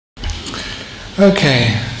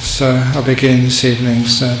Okay, so I'll begin this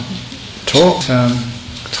evening's talk,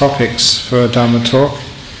 topics for a Dhamma talk.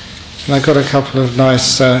 And I got a couple of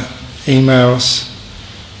nice emails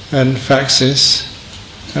and faxes,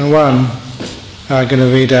 and one I'm going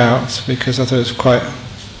to read out because I thought it was quite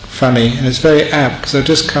funny, and it's very apt because I've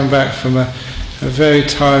just come back from a very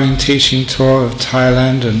tiring teaching tour of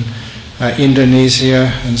Thailand and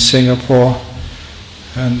Indonesia and Singapore,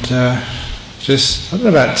 and just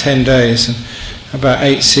about 10 days and about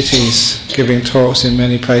 8 cities, giving talks in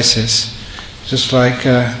many places, just like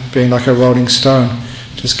being like a rolling stone,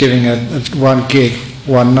 just giving one gig,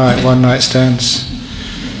 one night stands.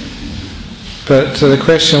 But the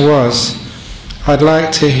question was, I'd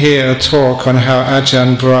like to hear a talk on how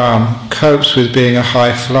Ajahn Brahm copes with being a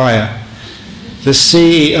high flyer. The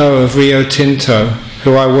CEO of Rio Tinto,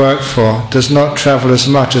 who I work for, does not travel as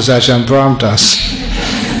much as Ajahn Brahm does.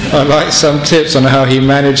 I'd like some tips on how he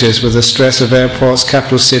manages with the stress of airports,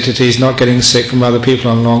 capital cities, not getting sick from other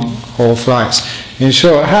people on long-haul flights. In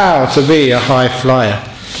short, how to be a high flyer.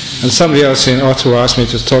 And somebody else in Ottawa asked me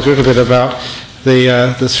to talk a little bit about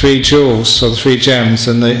the 3 jewels, or the 3 gems,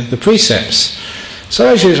 and the precepts. So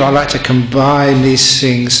as usual, I like to combine these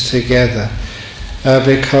things together.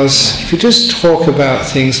 Because if you just talk about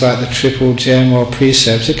things like the triple gem or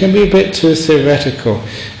precepts, it can be a bit too theoretical.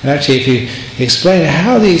 And actually, if you explain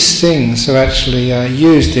how these things are actually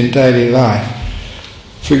used in daily life,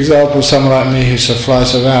 for example, someone like me who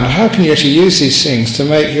flies around, how can you actually use these things to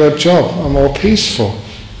make your job more peaceful,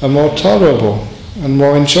 and more tolerable, and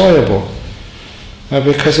more enjoyable?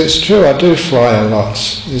 Because it's true, I do fly a lot.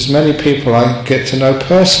 There's many people I get to know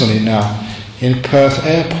personally now in Perth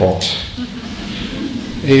Airport.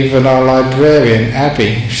 Even our librarian, Abby,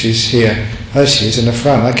 if she's here, oh, she's in the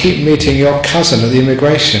front. I keep meeting your cousin at the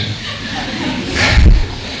immigration.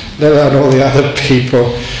 Let alone all the other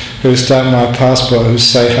people who stamp my passport, who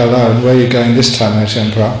say hello, and where are you going this time,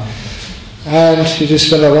 Ajahn Brahm? And you just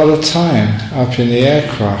spend a lot of time up in the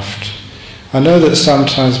aircraft. I know that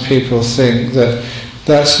sometimes people think that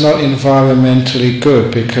that's not environmentally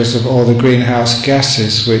good because of all the greenhouse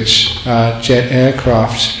gases which jet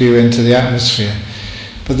aircraft spew into the atmosphere.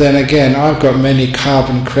 But then again, I've got many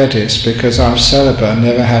carbon credits because I'm celibate and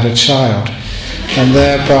never had a child. And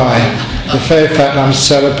thereby, the very fact I'm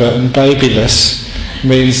celibate and babyless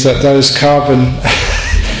means that those carbon,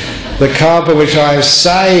 the carbon which I have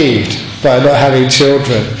saved by not having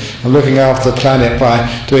children and looking after the planet by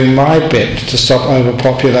doing my bit to stop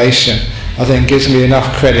overpopulation, I think gives me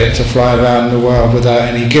enough credit to fly around the world without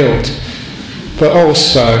any guilt. But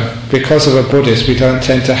also, because of a Buddhist, we don't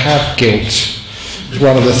tend to have guilt.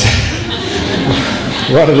 One of the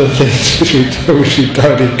things which we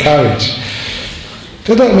don't encourage.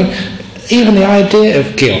 But I mean, even the idea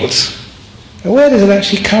of guilt, where does it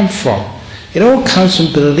actually come from? It all comes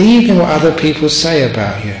from believing what other people say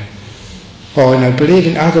about you, or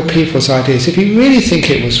believing other people's ideas. If you really think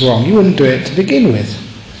it was wrong, you wouldn't do it to begin with.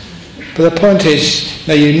 But the point is,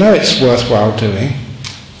 you know it's worthwhile doing,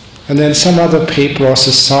 and then some other people or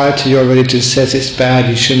society or religion says it's bad,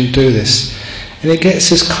 you shouldn't do this. And it gets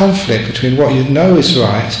this conflict between what you know is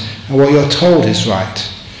right and what you're told is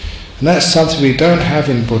right. And that's something we don't have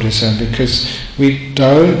in Buddhism, because we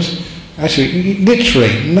don't, actually,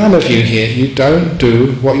 literally, none of you here, you don't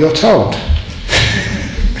do what you're told.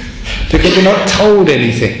 Because you're not told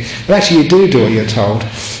anything. But actually you do what you're told,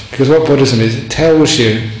 because what Buddhism is, it tells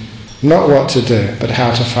you not what to do, but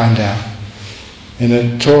how to find out. In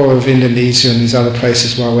a tour of Indonesia and these other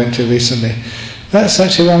places where I went to recently, that's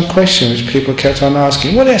actually one question which people kept on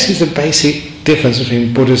asking. What actually is the basic difference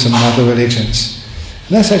between Buddhism and other religions?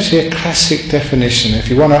 And that's actually a classic definition. If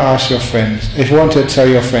you want to ask your friends, if you want to tell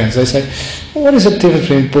your friends, they say, well, what is the difference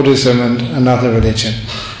between Buddhism and another religion?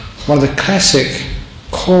 One of the classic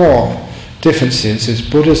core differences is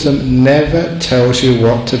Buddhism never tells you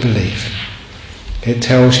what to believe. It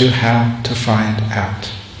tells you how to find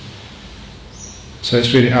out. So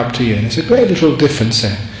it's really up to you. And it's a great little difference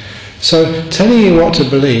there. So telling you what to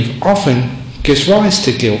believe often gives rise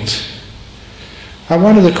to guilt. And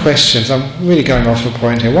one of the questions, I'm really going off the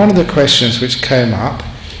point here, one of the questions which came up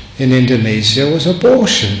in Indonesia was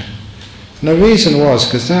abortion. And the reason was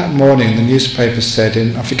because that morning the newspaper said,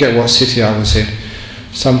 I forget what city I was in,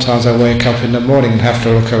 sometimes I wake up in the morning and have to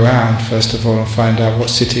look around first of all and find out what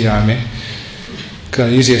city I'm in.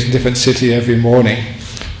 Because usually it's a different city every morning.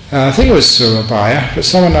 I think it was Surabaya, but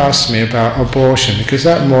someone asked me about abortion, because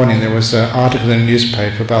that morning there was an article in the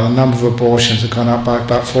newspaper about the number of abortions had gone up by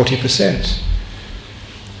about 40%.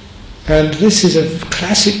 And this is a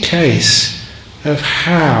classic case of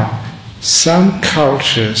how some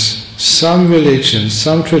cultures, some religions,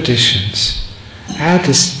 some traditions add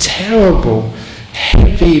this terrible,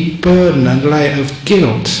 heavy burden and layer of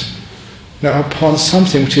guilt, upon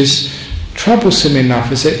something which is troublesome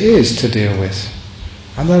enough as it is to deal with.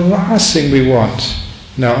 And the last thing we want,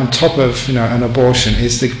 on top of an abortion,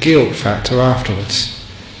 is the guilt factor afterwards.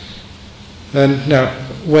 And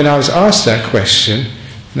when I was asked that question,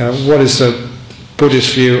 what is the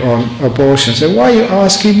Buddhist view on abortion? I said, why are you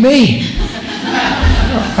asking me?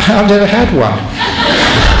 I've never had one.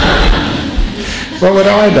 What would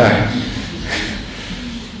I know?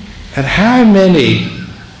 And how many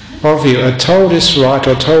of you are told it's right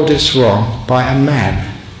or told it's wrong by a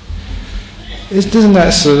man? Isn't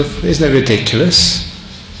it ridiculous?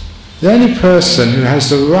 The only person who has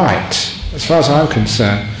the right, as far as I'm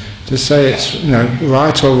concerned, to say it's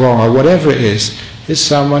right or wrong or whatever it is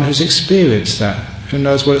someone who's experienced that, who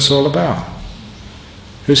knows what it's all about,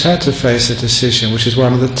 who's had to face a decision which is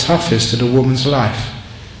one of the toughest in a woman's life,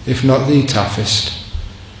 if not the toughest.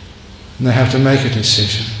 And they have to make a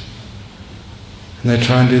decision. And they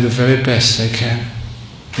try and do the very best they can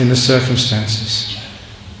in the circumstances.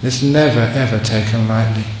 It's never ever taken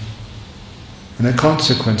lightly. And the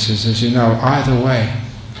consequences, as you know, either way,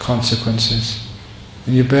 consequences.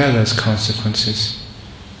 And you bear those consequences.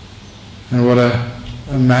 And what a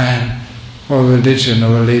man or a religion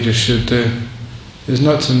or a leader should do is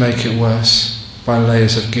not to make it worse by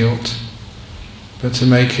layers of guilt, but to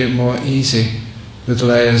make it more easy with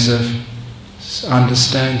layers of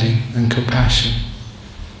understanding and compassion.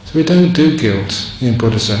 So we don't do guilt in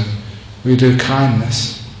Buddhism, we do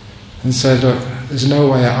kindness and say, look, there's no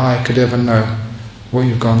way I could ever know what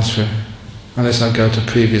you've gone through unless I go to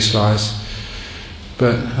previous lives.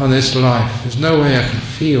 But on this life, there's no way I can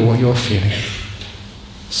feel what you're feeling.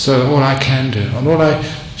 So all I can do, and all I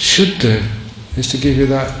should do, is to give you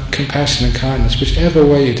that compassion and kindness, whichever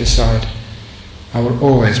way you decide. I will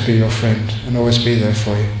always be your friend and always be there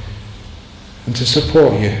for you. And to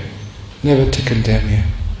support you, never to condemn you.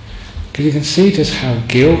 Because you can see just how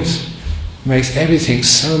guilt makes everything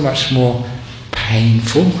so much more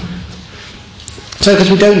painful. So because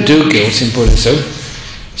we don't do guilt in Buddhism,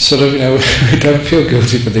 we don't feel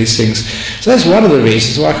guilty for these things. So that's one of the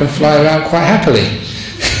reasons why I can fly around quite happily.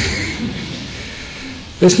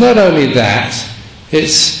 It's not only that,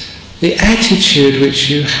 it's the attitude which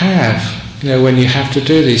you have, when you have to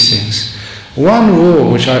do these things. One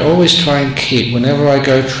rule which I always try and keep whenever I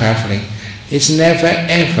go travelling is never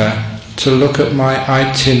ever to look at my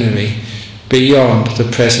itinerary beyond the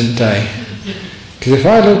present day. Because if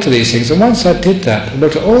I looked at these things, and once I did that, I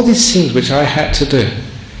looked at all these things which I had to do,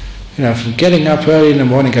 from getting up early in the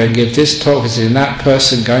morning, going to give this talk, visiting that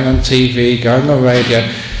person, going on TV, going on radio,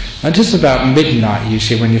 and just about midnight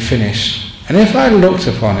usually when you finish. And if I looked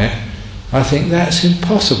upon it, I think that's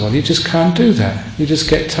impossible. You just can't do that. You just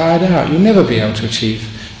get tired out. You'll never be able to achieve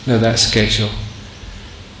that schedule.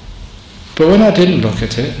 But when I didn't look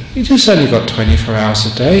at it, you just only got 24 hours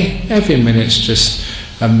a day. Every minute's just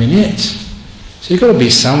a minute. So you've got to be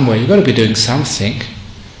somewhere. You've got to be doing something.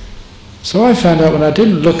 So I found out when I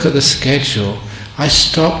didn't look at the schedule, I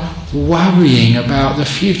stopped worrying about the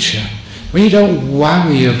future. When you don't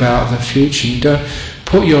worry about the future, you don't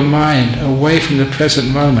put your mind away from the present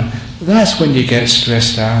moment, that's when you get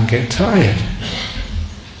stressed out and get tired.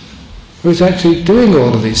 Whereas actually doing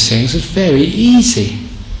all of these things is very easy,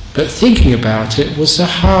 but thinking about it was the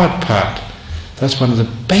hard part. That's one of the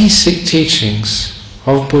basic teachings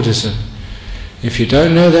of Buddhism. If you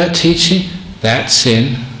don't know that teaching, that's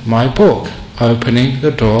in my book, Opening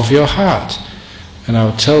the Door of Your Heart. And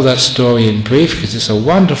I'll tell that story in brief because it's a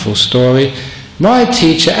wonderful story. My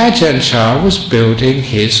teacher Ajahn Brahm was building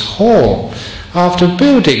his hall. After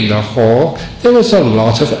building the hall, there was a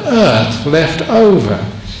lot of earth left over.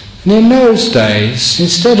 And in those days,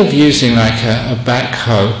 instead of using like a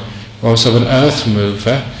backhoe or sort of an earth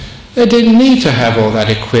mover, they didn't need to have all that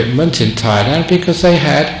equipment in Thailand because they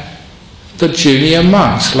had the junior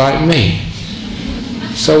monks like me.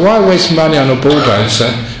 So why waste money on a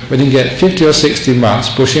bulldozer when you get 50 or 60 monks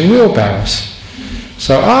pushing wheelbarrows?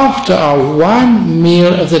 So after our one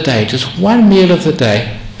meal of the day, just one meal of the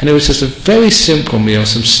day, and it was just a very simple meal,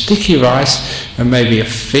 some sticky rice and maybe a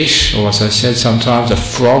fish, or as I said sometimes a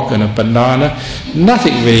frog and a banana,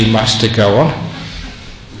 nothing really much to go on.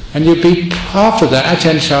 And after that,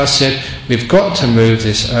 Ajahn Brahm said, we've got to move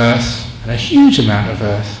this earth, and a huge amount of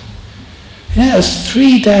earth. And it was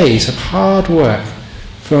 3 days of hard work.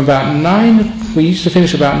 From about 9, we used to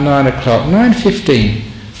finish about 9 o'clock, 9:15,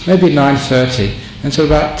 maybe 9:30, until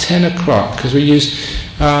about 10 o'clock, because we used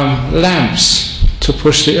lamps to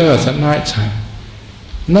push the earth at night time.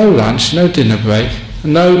 No lunch, no dinner break,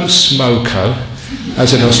 no smoko,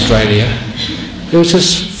 as in Australia. It was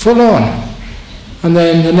just full on. And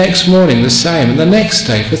then the next morning the same, and the next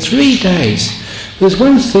day, for 3 days. There's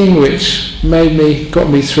one thing which got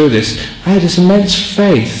me through this. I had this immense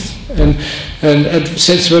faith and a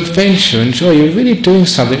sense of adventure and joy. You're really doing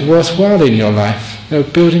something worthwhile in your life,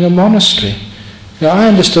 building a monastery. I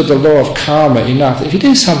understood the law of karma enough that if you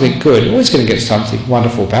do something good, you're always going to get something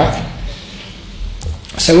wonderful back.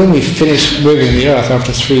 So when we finished moving the earth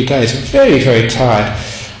after 3 days, very, very tired,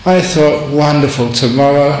 I thought, wonderful,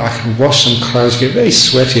 tomorrow I can wash some clothes, get very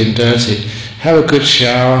sweaty and dirty, have a good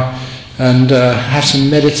shower, and have some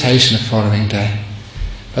meditation the following day.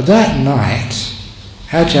 But that night,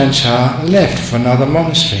 Ajahn Chah left for another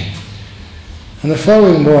monastery. And the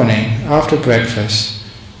following morning, after breakfast,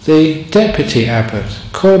 the deputy abbot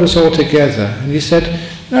called us all together and he said,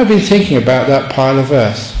 I've been thinking about that pile of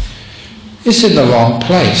earth. It's in the wrong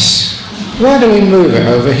place. Why don't we move it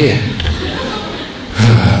over here?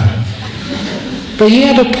 But he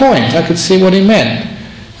had a point. I could see what he meant.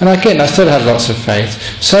 And again, I still had lots of faith.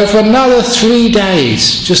 So for another 3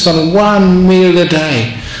 days, just on one meal a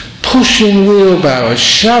day, pushing wheelbarrows,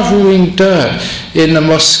 shoveling dirt in the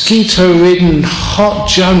mosquito-ridden hot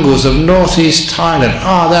jungles of northeast Thailand.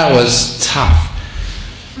 That was tough.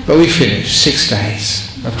 But we finished 6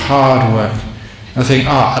 days of hard work. I think,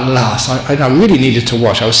 at last, I really needed to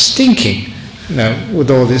wash. I was stinking,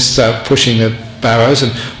 with all this pushing the barrows,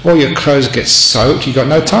 and all your clothes get soaked. You've got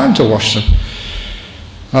no time to wash them.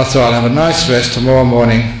 I thought I'd have a nice rest tomorrow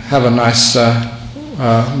morning, have a nice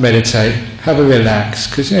meditate, have a relax,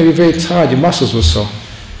 because you're very tired, your muscles were sore.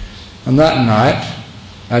 And that night,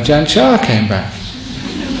 Ajahn Chah came back.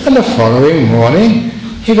 And the following morning,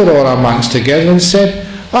 he got all our monks together and said,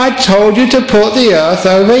 I told you to put the earth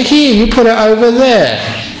over here, you put it over there.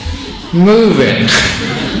 Move it.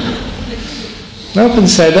 And I often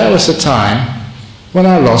say that was the time when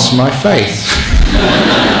I lost my faith.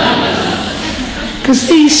 Because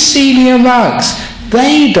these senior monks,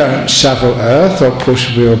 they don't shovel earth or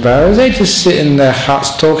push wheelbarrows. They just sit in their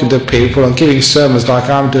huts talking to people and giving sermons like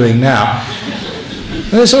I'm doing now.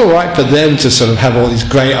 And it's all right for them to sort of have all these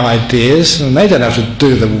great ideas, and they don't have to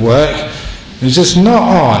do the work. It's just not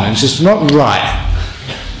on, it's just not right.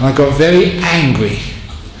 And I got very angry.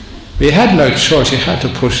 But you had no choice, you had to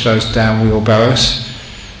push those down wheelbarrows.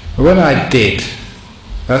 But when I did,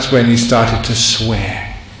 that's when he started to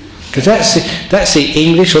swear. Because that's the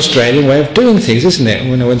English Australian way of doing things, isn't it?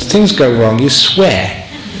 When things go wrong, you swear.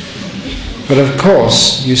 But of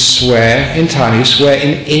course, you swear in Thai, you swear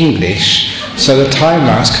in English, so the Thai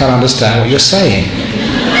monks can't understand what you're saying.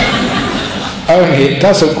 Only it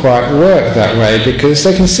doesn't quite work that way, because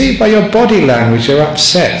they can see by your body language you're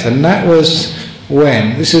upset. And that was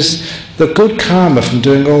when, this is the good karma from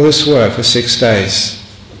doing all this work for 6 days.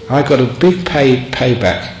 I got a big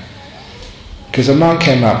payback. Because a monk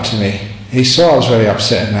came up to me, he saw I was very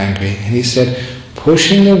upset and angry, and he said,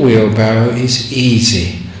 pushing the wheelbarrow is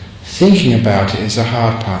easy, thinking about it is the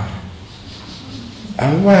hard part.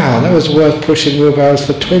 And wow, that was worth pushing wheelbarrows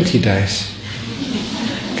for 20 days.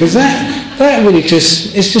 Because that really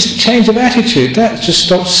it's just a change of attitude. That just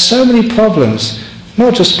stopped so many problems,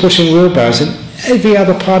 not just pushing wheelbarrows, in every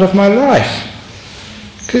other part of my life.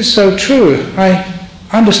 Because it's so true. I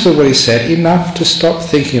understood what he said enough to stop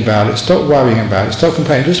thinking about it, stop worrying about it, stop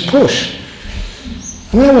complaining, just push.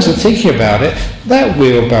 And when I wasn't thinking about it, that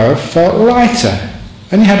wheelbarrow felt lighter.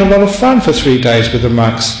 And you had a lot of fun for 3 days with the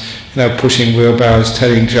monks, pushing wheelbarrows,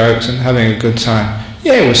 telling jokes and having a good time.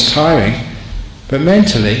 Yeah, it was tiring, but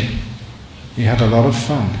mentally, you had a lot of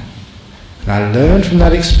fun. And I learned from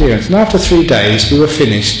that experience. And after 3 days, we were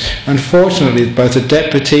finished. Unfortunately, both the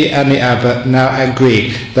deputy and the abbot now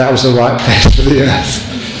agreed that was the right place for the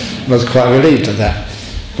earth. I was quite relieved at that.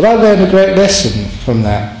 But I learned a great lesson from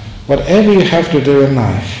that. Whatever you have to do in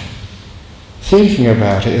life, thinking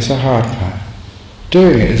about it is the hard part.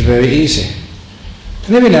 Doing it is very easy.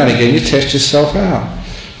 And every now and again, you test yourself out.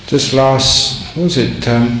 Just last,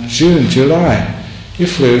 June, July, you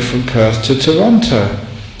flew from Perth to Toronto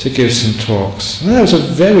to give some talks. And that was a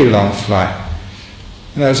very long flight.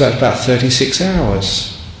 And that was about 36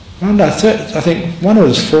 hours. I think one of it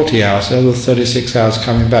was 40 hours, the other was 36 hours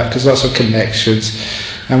coming back, because lots of connections.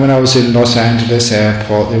 And when I was in Los Angeles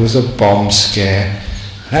airport, there was a bomb scare.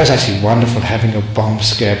 And that was actually wonderful, having a bomb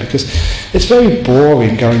scare, because it's very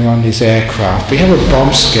boring going on these aircraft. But you have a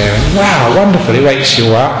bomb scare, and wow, wonderful, it wakes you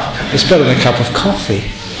up. It's better than a cup of coffee.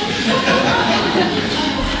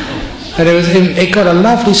 And it got a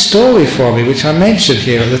lovely story for me, which I mentioned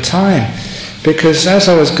here at the time. Because as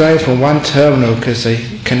I was going from one terminal, because the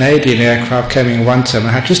Canadian aircraft came in one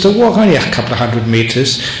terminal, I had just to walk only a couple of 100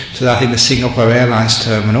 meters to, I think, the Singapore Airlines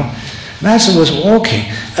terminal. And as I was walking,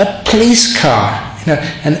 a police car,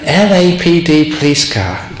 an LAPD police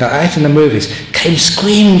car, out in the movies, came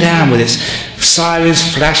screaming down with its sirens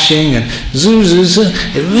flashing and zoo, zoo, zoo.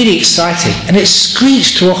 It was really exciting. And it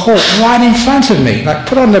screeched to a halt right in front of me, like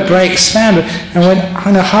put on the brakes, slammed it, and went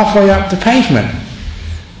halfway up the pavement.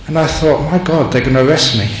 And I thought, my God, they're going to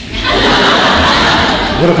arrest me.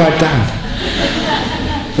 What have I done?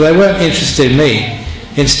 But they weren't interested in me.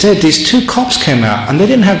 Instead, these two cops came out, and they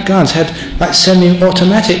didn't have guns, had like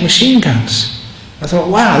semi-automatic machine guns. I thought,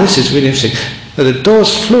 wow, this is really interesting. The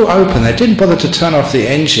doors flew open. They didn't bother to turn off the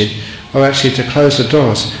engine or actually to close the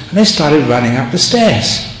doors. And they started running up the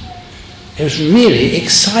stairs. It was really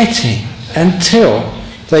exciting until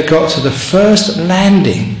they got to the first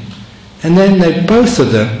landing. And then both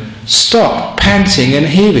of them stopped, panting and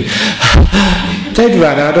heaving. They'd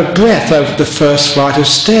run out of breath over the first flight of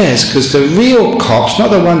stairs because the real cops, not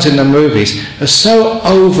the ones in the movies, are so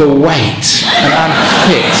overweight and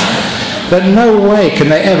unfit that no way can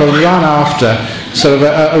they ever run after sort of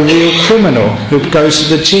a real criminal who goes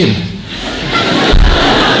to the gym.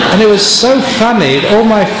 And it was so funny, all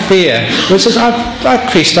my fear was just I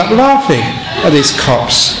creased up laughing at these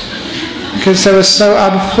cops because they were so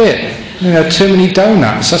unfit. Too many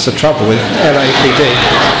donuts, that's the trouble with LAPD.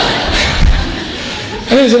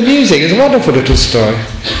 And it was amusing, it was a wonderful little story.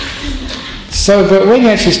 So, but when you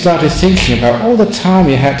actually started thinking about all the time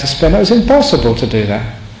you had to spend, it was impossible to do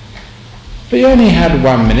that. But you only had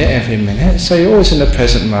 1 minute every minute, so you're always in the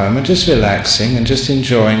present moment, just relaxing and just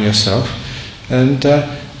enjoying yourself. And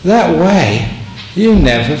that way, you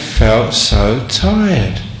never felt so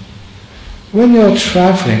tired. When you're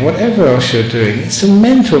travelling, whatever else you're doing, it's the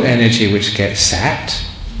mental energy which gets sapped.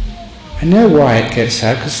 I know why it gets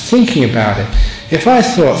sapped, because thinking about it, if I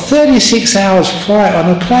thought 36 hours flight on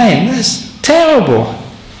a plane, that's terrible.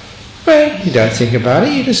 Well, you don't think about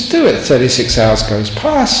it, you just do it. 36 hours goes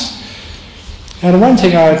past. And one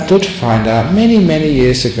thing I did find out many, many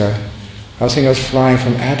years ago, I was flying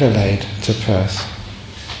from Adelaide to Perth.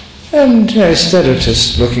 And instead of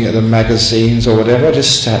just looking at the magazines or whatever, I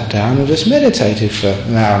just sat down and just meditated for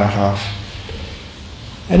an hour and a half.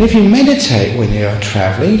 And if you meditate when you're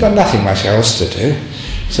travelling, you've got nothing much else to do.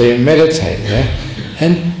 So you meditate there,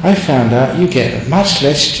 and I found out you get much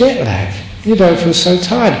less jet lag. You don't feel so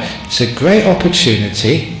tired. It's a great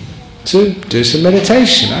opportunity to do some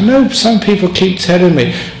meditation. I know some people keep telling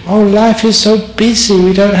me, oh, life is so busy,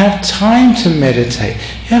 we don't have time to meditate.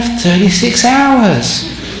 You have 36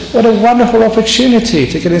 hours. What a wonderful opportunity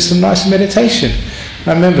to get in some nice meditation.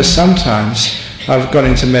 I remember sometimes I've gone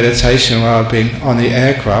into meditation while I've been on the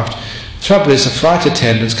aircraft. The trouble is the flight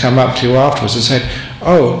attendants come up to you afterwards and say,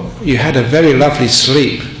 oh, you had a very lovely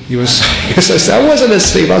sleep. I wasn't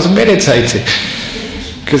asleep, I was meditating.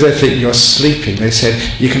 Because they think you're sleeping. They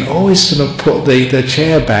said, you can always sort of put the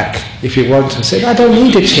chair back if you want to. I said, I don't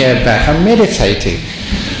need a chair back, I'm meditating.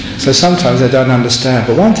 So sometimes they don't understand.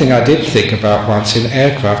 But one thing I did think about once in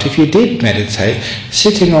aircraft, if you did meditate,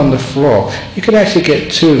 sitting on the floor, you could actually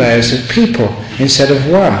get 2 layers of people instead of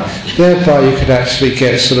one. Thereby you could actually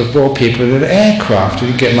get sort of more people in an aircraft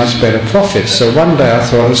and you get much better profits. So one day I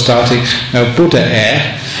thought of starting Buddha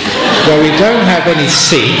Air, where we don't have any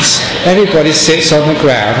seats, everybody sits on the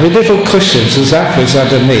ground with little cushions and zappers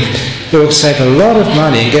underneath. It will save a lot of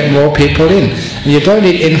money and get more people in. And you don't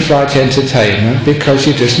need in-flight entertainment because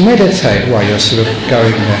you just meditate while you're sort of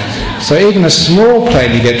going there. So even a small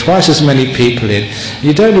plane, you get twice as many people in.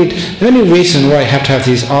 You don't need, the only reason why you have to have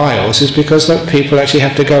these aisles is because people actually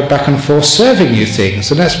have to go back and forth serving you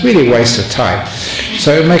things, and that's really a waste of time.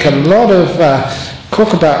 So it would make a lot of,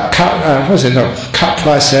 talk about cut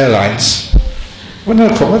price airlines. What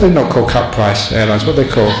are they not called cut price airlines? What are they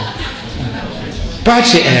called?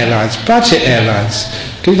 Budget airlines.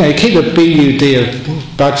 You keep the BUD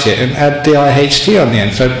of budget and add DIHT on the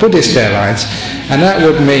end, so Buddhist airlines, and that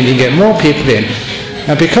would mean you get more people in.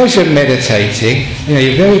 And because you're meditating,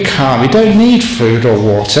 you're very calm, you don't need food or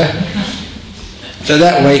water. So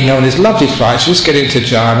that way, on these lovely flights, you just get into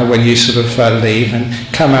jhana when you sort of leave and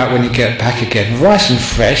come out when you get back again, nice and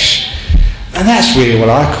fresh. And that's really what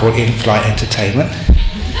I call in-flight entertainment.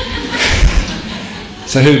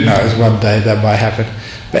 So who knows, one day that might happen.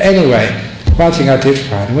 But anyway, one thing I did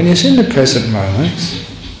find, when you're in the present moment,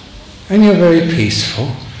 and you're very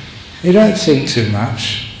peaceful, you don't think too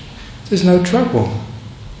much, there's no trouble,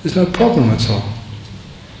 there's no problem at all.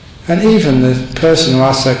 And even the person who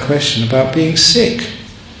asked that question about being sick,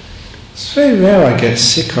 it's very rare I get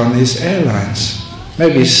sick on these airlines.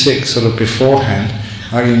 Maybe sick sort of beforehand.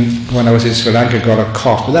 When I was in Sri Lanka I got a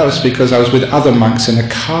cough, but that was because I was with other monks in a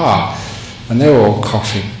car, and they were all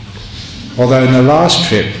coughing. Although in the last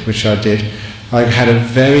trip, which I did, I had a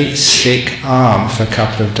very sick arm for a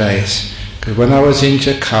couple of days. Because when I was in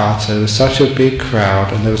Jakarta, there was such a big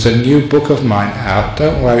crowd, and there was a new book of mine out.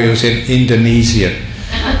 Don't worry, it was in Indonesian.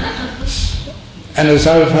 And it was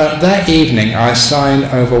over that evening I signed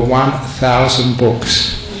over 1,000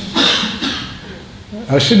 books.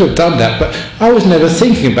 I should have done that, but I was never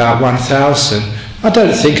thinking about 1,000. I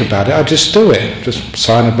don't think about it, I just do it. Just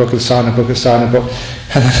sign a book and sign a book and sign a book.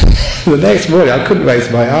 And the next morning I couldn't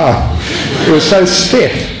raise my arm. It was so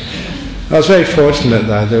stiff. I was very fortunate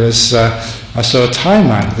though. There was, I saw a Thai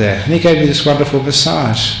monk there, and he gave me this wonderful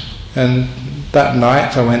massage. And that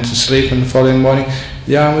night I went to sleep, and the following morning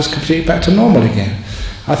the arm was completely back to normal again.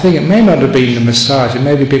 I think it may not have been the massage, it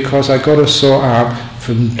may be because I got a sore arm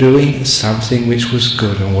from doing something which was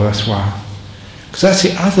good and worthwhile. Because that's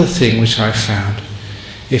the other thing which I found.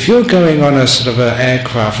 If you're going on a sort of an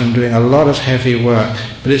aircraft and doing a lot of heavy work,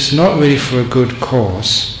 but it's not really for a good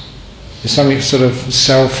cause, it's something sort of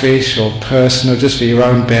selfish or personal, just for your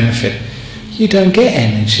own benefit, you don't get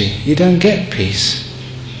energy, you don't get peace.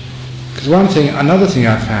 Because another thing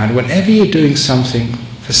I found, whenever you're doing something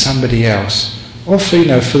for somebody else, or for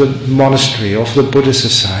the monastery or for the Buddhist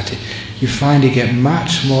society, you find you get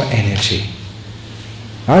much more energy.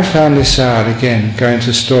 I found this out again, going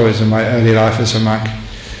to stories of my early life as a monk.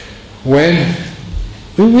 When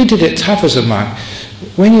we did it tough as a monk.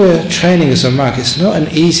 When you're training as a monk, it's not an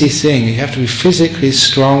easy thing. You have to be physically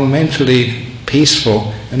strong, mentally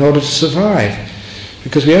peaceful in order to survive.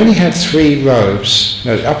 Because we only had 3 robes.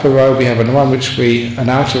 The upper robe we have an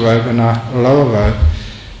outer robe and a lower robe.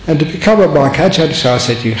 And to become a monk, Ajahn Brahm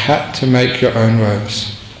said you had to make your own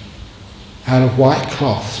robes out of white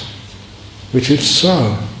cloth, which you'd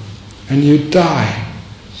sew, and you'd dye.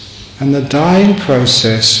 And the dyeing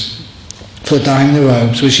process for dyeing the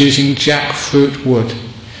robes was using jackfruit wood.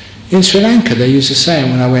 In Sri Lanka they use the same.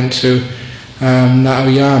 When I went to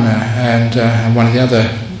Narayana and one of the other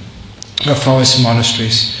forest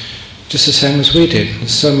monasteries, just the same as we did.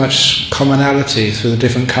 There's so much commonality through the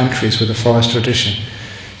different countries with the forest tradition.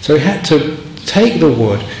 So we had to take the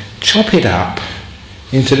wood, chop it up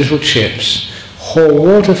into little chips, pour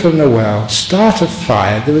water from the well, start a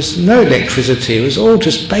fire. There was no electricity, it was all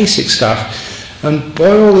just basic stuff. And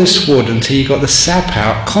boil this wood until you got the sap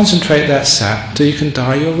out, concentrate that sap until you can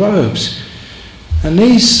dye your robes. And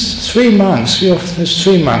these 3 monks, those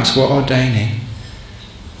 3 monks were ordaining.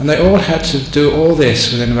 And they all had to do all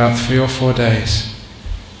this within about 3 or 4 days.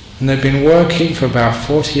 And they'd been working for about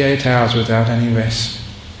 48 hours without any rest.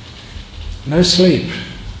 No sleep.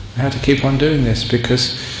 They had to keep on doing this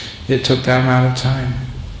because it took that amount of time.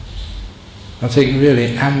 I think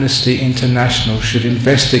really Amnesty International should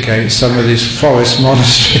investigate some of these forest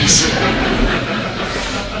monasteries.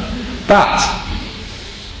 But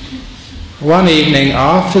one evening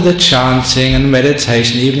after the chanting and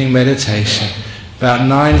meditation, evening meditation, about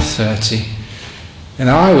 9:30, and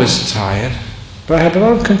I was tired, but I had a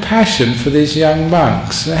lot of compassion for these young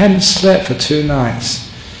monks. They hadn't slept for 2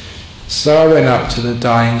 nights. So I went up to the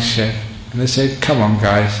dyeing shed and they said, "Come on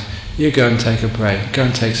guys, you go and take a break, go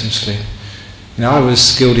and take some sleep." I was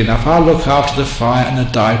skilled enough, I'll look after the fire and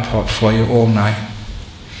the dye pot for you all night.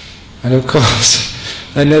 And of course,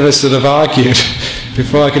 they never sort of argued.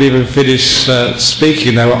 Before I could even finish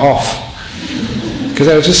speaking, they were off. Because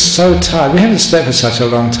they were just so tired. We hadn't slept for such a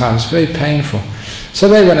long time, it's very painful. So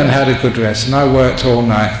they went and had a good rest, and I worked all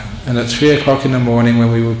night. And at 3 o'clock in the morning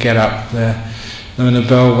when we would get up there, and when the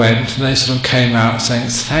bell went, they sort of came out saying,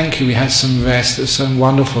 "Thank you, we had some rest, it was so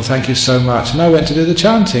wonderful, thank you so much." And I went to do the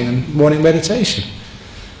chanting and morning meditation.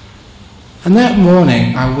 And that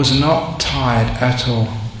morning I was not tired at all.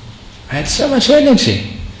 I had so much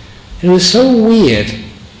energy. It was so weird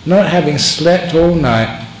not having slept all night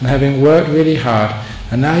and having worked really hard,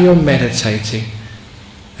 and now you're meditating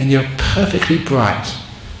and you're perfectly bright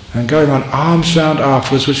and going on arms round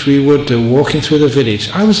afterwards, which we would do, walking through the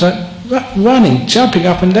village. I was like running, jumping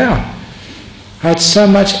up and down. I had so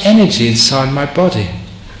much energy inside my body.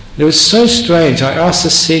 It was so strange. I asked the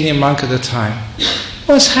senior monk at the time,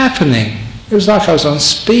 "What's happening?" It was like I was on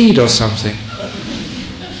speed or something.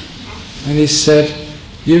 And he said,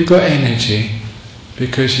 "You've got energy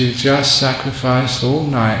because you just sacrificed all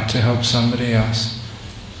night to help somebody else.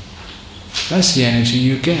 That's the energy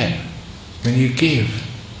you get when you give,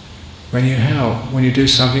 when you help, when you do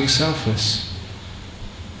something selfless."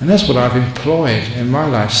 And that's what I've employed in my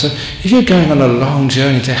life. So if you're going on a long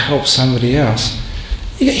journey to help somebody else,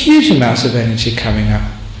 you get huge amounts of energy coming up.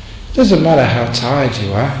 It doesn't matter how tired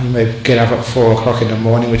you are. You may get up at 4 o'clock in the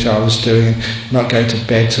morning, which I was doing, and not go to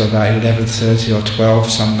bed till about 11:30 or 12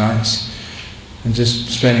 some nights. and just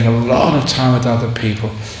spending a lot of time with other people.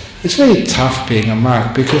 It's really tough being a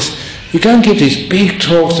monk, because you go and give these big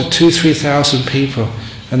talks to 2,000-3,000 people,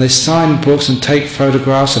 and they sign books and take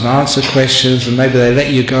photographs and answer questions, and maybe they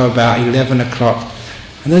let you go about 11 o'clock,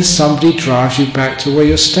 and then somebody drives you back to where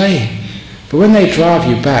you're staying. But when they drive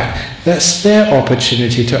you back, that's their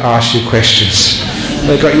opportunity to ask you questions.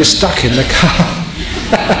 They got you stuck in the car.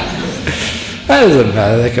 That doesn't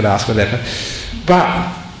matter, they can ask whatever. But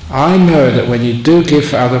I know that when you do give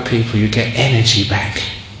for other people, you get energy back.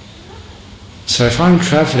 So if I'm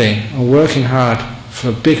travelling and working hard for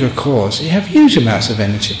a bigger cause, you have huge amounts of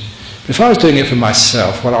energy. But if I was doing it for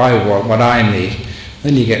myself, what I want, what I need,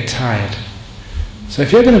 then you get tired. So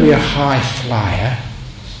if you're going to be a high flyer,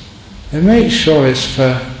 then make sure it's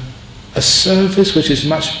for a service which is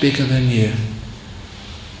much bigger than you,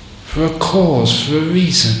 for a cause, for a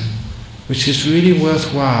reason which is really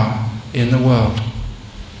worthwhile in the world.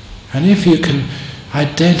 And if you can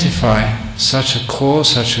identify such a cause,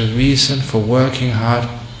 such a reason for working hard,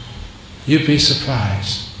 you'd be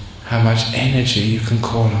surprised how much energy you can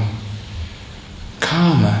call on.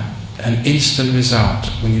 Karma, an instant result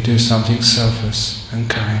when you do something selfless and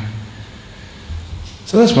kind.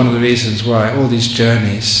 So that's one of the reasons why all these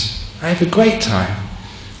journeys, I have a great time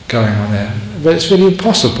going on there. But it's really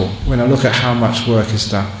impossible when I look at how much work is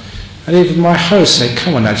done. And even my hosts say,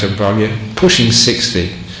 come on Ajahn Brahm, you're pushing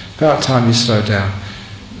 60. About time you slow down.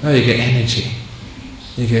 No, you get energy,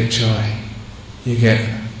 you get joy, you get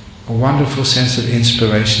a wonderful sense of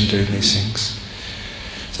inspiration doing these things.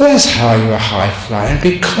 So that's how you're a high flyer. And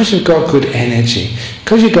because you've got good energy,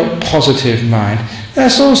 because you've got positive mind,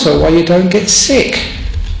 that's also why you don't get sick.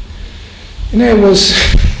 You know, it was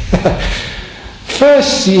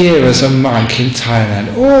first year as a monk in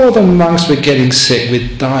Thailand, all the monks were getting sick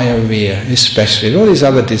with diarrhea, especially, and all these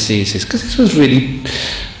other diseases, because this was really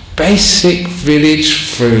basic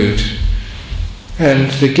village food.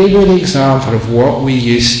 And to give you an example of what we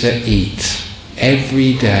used to eat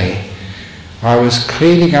every day, I was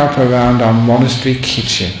cleaning up around our monastery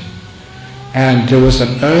kitchen, and there was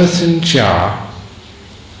an earthen jar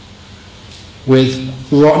with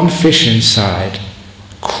rotten fish inside,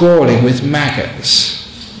 crawling with maggots.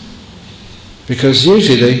 Because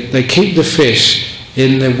usually they keep the fish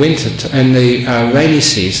in the winter, in the rainy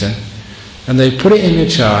season, and they put it in a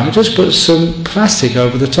jar, and they just put some plastic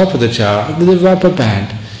over the top of the jar with a rubber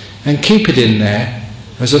band, and keep it in there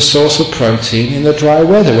as a source of protein in the dry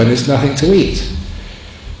weather when there's nothing to eat.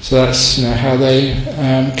 So that's, you know, how they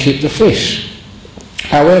keep the fish.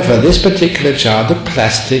 However, this particular jar, the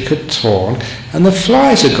plastic had torn and the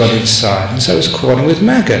flies had got inside, and so it was crawling with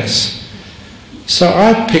maggots. So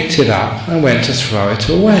I picked it up and went to throw it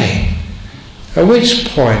away. At which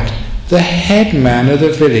point, the head man of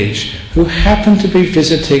the village, who happened to be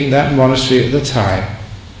visiting that monastery at the time,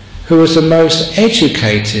 who was the most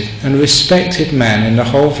educated and respected man in the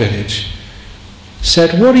whole village,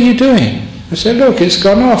 said, "What are you doing?" I said, "Look, it's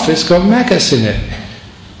gone off, it's got maggots in it."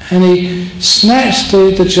 And he snatched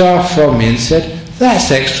the jar from me and said,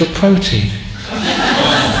 "That's extra protein."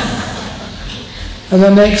 And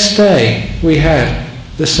the next day we had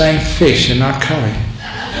the same fish in our curry.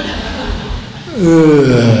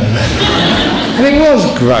 And it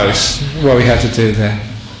was gross what we had to do there.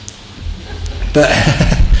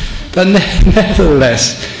 But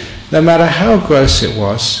nevertheless, no matter how gross it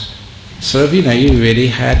was, so, you know, you really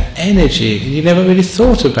had energy, and you never really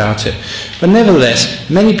thought about it. But nevertheless,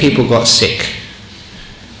 many people got sick.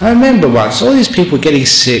 I remember once, all these people getting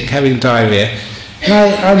sick, having diarrhea, and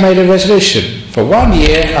I made a resolution. For 1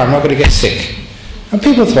 year, I'm not going to get sick. And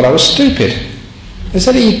people thought I was stupid. They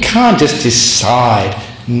said, you can't just decide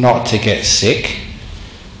not to get sick.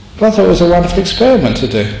 But I thought it was a wonderful experiment to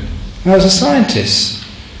do. And I was a scientist.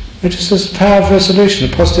 It just was the power of resolution,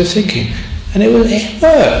 of positive thinking. And it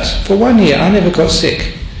worked. For 1 year, I never got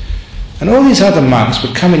sick. And all these other monks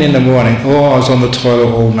would come in the morning, "Oh, I was on the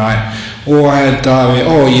toilet all night. Oh, I had diarrhea.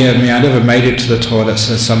 Oh, yeah, me, I never made it to the toilet,"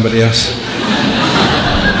 said somebody else.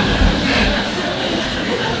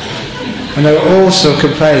 And they were all so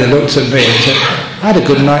complaining. They looked at me and said, "I had a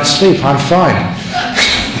good night's sleep, I'm fine."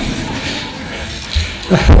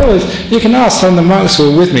 You can ask some of the monks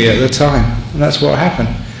who were with me at the time, and that's what happened.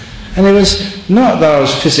 And it was not that I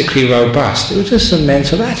was physically robust, it was just a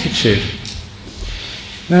mental attitude.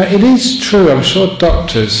 Now it is true, I'm sure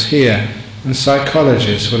doctors here and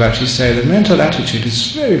psychologists will actually say the mental attitude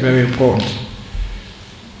is very, very important.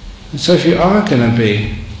 And so if you are going to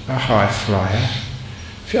be a high flyer,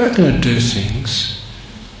 if you are going to do things,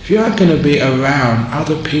 if you are going to be around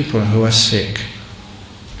other people who are sick,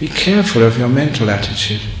 be careful of your mental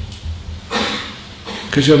attitude.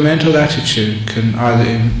 Because your mental attitude can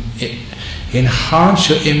either enhance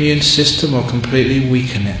your immune system or completely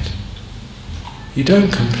weaken it. You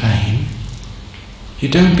don't complain. You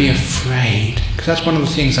don't be afraid. Because that's one of the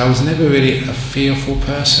things, I was never really a fearful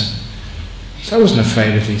person. So I wasn't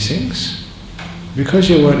afraid of these things. Because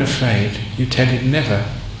you weren't afraid, you tended never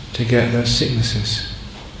to get those sicknesses.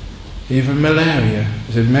 Even malaria.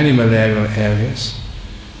 There's many malarial areas.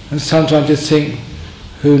 And sometimes you think,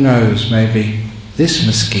 who knows, maybe this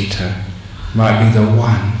mosquito might be the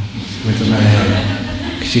one with the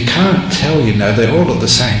malaria. Because you can't tell, they all look the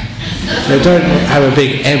same. They don't have a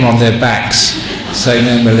big M on their backs saying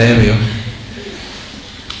they're malarial.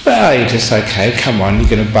 Well, you're just, okay, come on, you're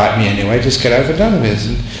going to bite me anyway, just get over and done with it.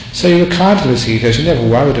 And so you were kind to the mosquitoes, you never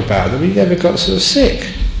worried about them, you never got sort of sick.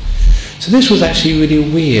 So this was actually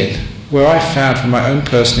really weird, where I found from my own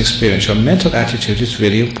personal experience, your mental attitude is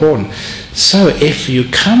really important. So if you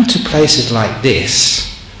come to places like this,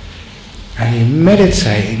 and you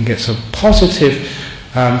meditate and get some positive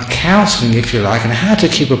counselling, if you like, and how to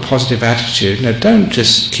keep a positive attitude. Don't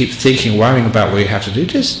just keep thinking, worrying about what you have to do.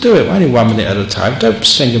 Just do it, only 1 minute at a time. Don't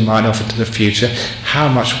send your mind off into the future. How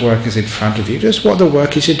much work is in front of you? Just what the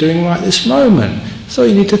work is you're doing right this moment. That's all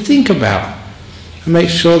you need to think about. And make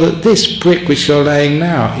sure that this brick which you're laying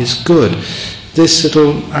now is good. This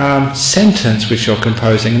little sentence which you're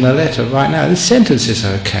composing in the letter right now, this sentence is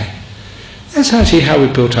okay. That's actually how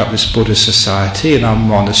we built up this Buddhist society in our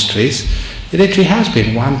monasteries. It literally has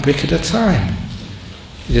been one brick at a time.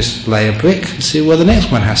 You just lay a brick and see where the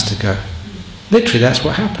next one has to go. Literally, that's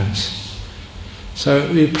what happens.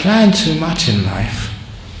 So we plan too much in life.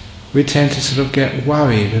 We tend to sort of get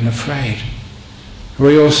worried and afraid.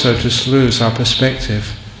 We also just lose our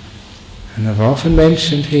perspective. And I've often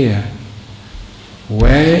mentioned here,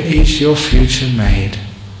 where is your future made?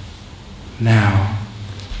 Now.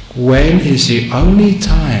 When is the only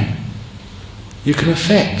time you can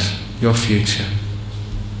affect your future?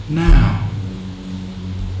 Now.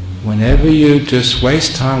 Whenever you just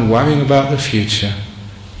waste time worrying about the future,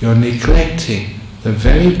 you're neglecting the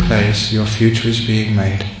very place your future is being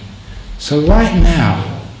made. So right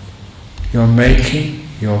now, you're making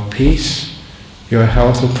your peace, your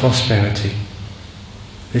health and prosperity.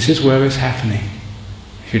 This is where it's happening.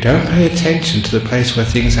 If you don't pay attention to the place where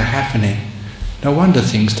things are happening, no wonder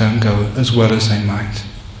things don't go as well as they might.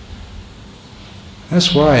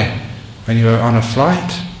 That's why when you're on a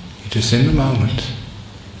flight, you're just in the moment.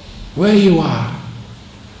 Where you are.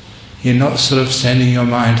 You're not sort of sending your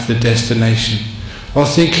mind to the destination or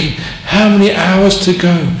thinking, how many hours to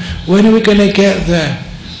go? When are we going to get there?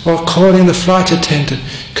 Or calling the flight attendant,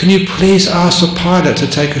 can you please ask the pilot to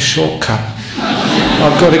take a shortcut?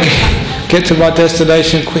 I've got to get to my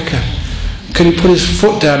destination quicker. Can he put his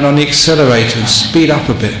foot down on the accelerator and speed up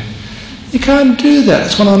a bit? You can't do that.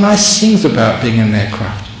 That's one of the nice things about being in an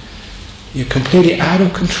aircraft. You're completely out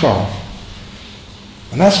of control.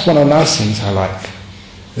 And that's one of the nice things I like.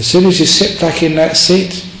 As soon as you sit back in that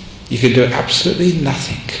seat, you can do absolutely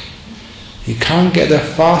nothing. You can't get there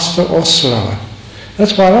faster or slower.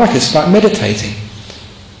 That's why I like it. It's like meditating.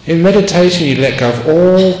 In meditation you let go of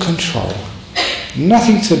all control.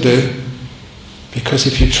 Nothing to do. Because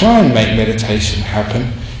if you try and make meditation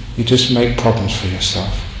happen, you just make problems for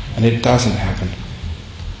yourself. And it doesn't happen.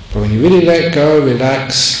 But when you really let go,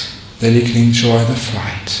 relax, then you can enjoy the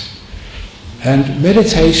flight. And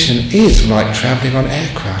meditation is like travelling on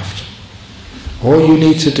aircraft. All you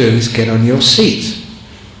need to do is get on your seat,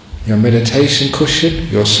 your meditation cushion,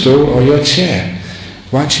 your stool or your chair.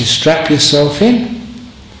 Once you strap yourself in,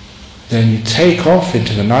 then you take off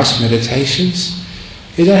into the nice meditations.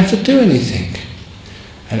 You don't have to do anything.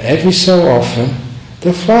 And every so often,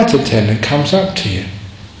 the flight attendant comes up to you.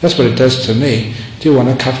 That's what it does to me. Do you want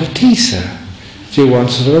a cup of tea, sir? Do you want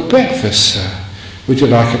sort of a breakfast, sir? Would you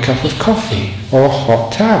like a cup of coffee or a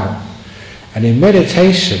hot towel? And in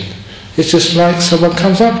meditation, it's just like someone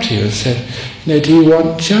comes up to you and said, do you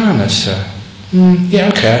want jhana, sir? Yeah,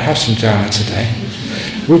 okay, I'll have some jhana today.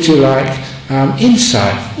 Would you like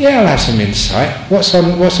insight? Yeah, I'll have some insight. What's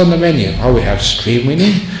on the menu? Oh, we have stream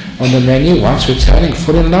winning on the menu, once returning,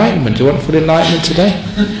 full enlightenment. Do you want full enlightenment today?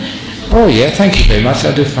 Oh yeah, thank you very much,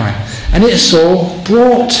 I'll do fine. And it's all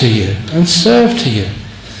brought to you and served to you.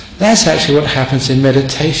 That's actually what happens in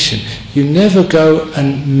meditation. You never go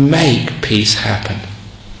and make peace happen.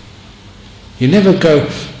 You never go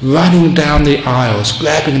running down the aisles,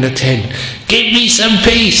 grabbing the tent. Give me some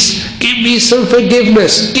peace, give me some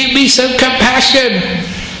forgiveness, give me some compassion.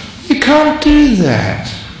 You can't do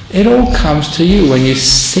that. It all comes to you when you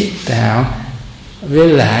sit down,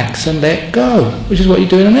 relax and let go, which is what you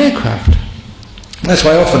do in an aircraft. That's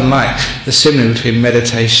why I often like the simile between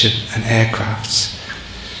meditation and aircrafts.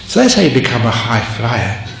 So that's how you become a high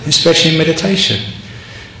flyer, especially in meditation.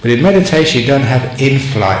 But in meditation you don't have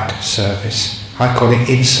in-flight service. I call it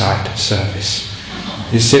insight service.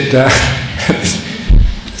 You sit down.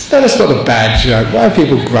 That's not a bad joke. Why are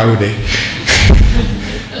people groaning?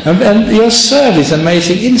 and you're served these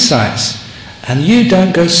amazing insights. And you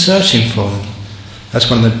don't go searching for them. That's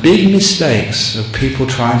one of the big mistakes of people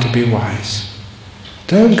trying to be wise.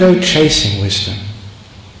 Don't go chasing wisdom.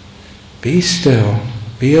 Be still,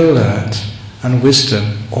 be alert, and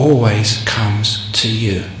wisdom always comes to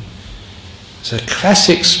you. It's a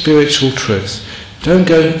classic spiritual truth. Don't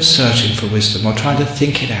go searching for wisdom or trying to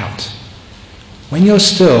think it out. When you're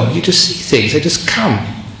still, you just see things, they just come.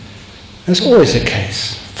 That's always the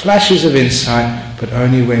case. Flashes of insight, but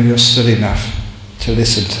only when you're still enough to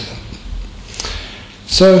listen to them.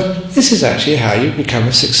 So this is actually how you become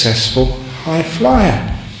a successful high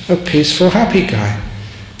flyer, a peaceful, happy guy.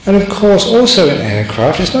 And of course, also in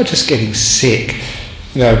aircraft, it's not just getting sick,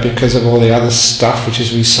 because of all the other stuff which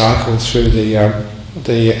is recycled through the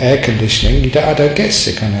air conditioning. I don't get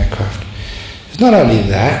sick on aircraft. It's not only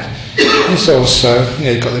that, it's also,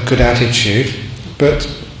 you've got the good attitude, but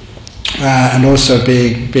and also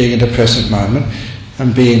being in the present moment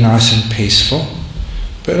and being nice and peaceful.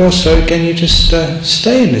 But also, again, you just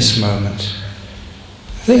stay in this moment.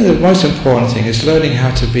 I think the most important thing is learning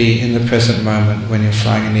how to be in the present moment when you're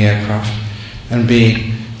flying in the aircraft and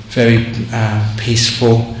being very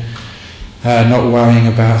peaceful, not worrying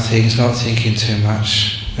about things, not thinking too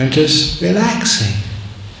much, and just relaxing,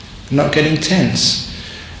 not getting tense.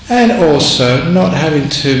 And also not having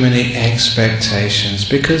too many expectations,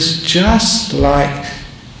 because just like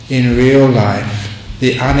in real life,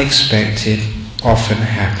 the unexpected often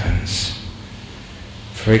happens.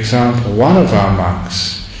 For example, one of our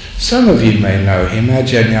monks, some of you may know him,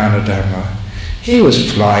 Ajahn Brahm, he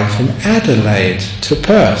was flying from Adelaide to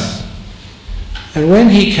Perth. And when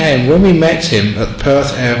we met him at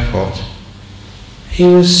Perth airport, he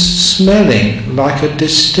was smelling like a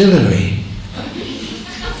distillery.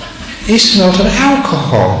 He smelled of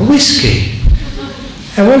alcohol, whiskey.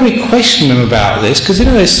 And when we questioned him about this, because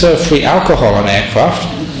they serve free alcohol on aircraft,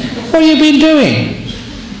 what have you been doing?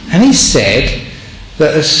 And he said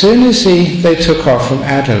that as soon as they took off from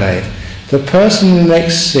Adelaide, the person in the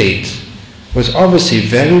next seat was obviously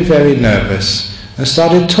very, very nervous and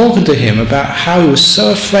started talking to him about how he was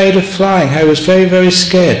so afraid of flying, how he was very, very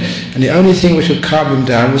scared. And the only thing which would calm him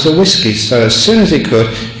down was a whiskey. So as soon as he could,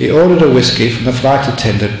 he ordered a whiskey from the flight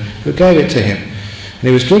attendant, who gave it to him. And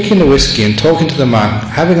he was drinking the whiskey and talking to the monk,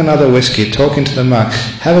 having another whiskey, talking to the monk,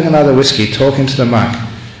 having another whiskey, talking to the monk,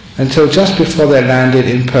 until just before they landed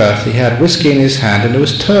in Perth, he had whiskey in his hand and there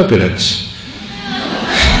was turbulence.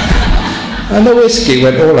 And the whiskey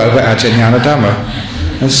went all over Ajahn Brahm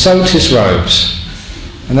and soaked his robes.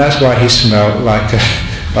 And that's why he smelled like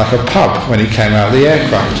a pub when he came out of the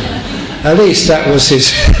aircraft. At least that was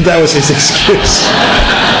his excuse.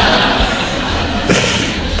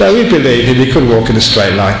 Though we believed him, he could walk in a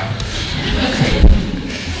straight line.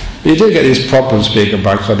 You do get these problems being a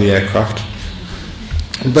monk on the aircraft.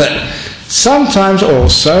 But sometimes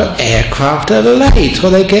also aircraft are late or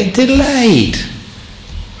they get delayed.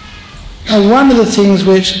 And one of the things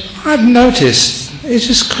which I've noticed is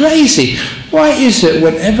just crazy. Why is it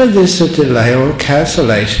whenever there's a delay or a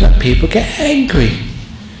cancellation that people get angry?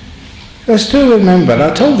 I still remember, and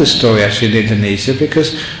I told this story actually in Indonesia,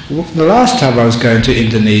 because the last time I was going to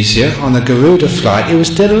Indonesia on the Garuda flight, it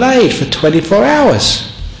was delayed for 24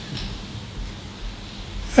 hours.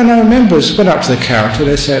 And I remember I went up to the counter,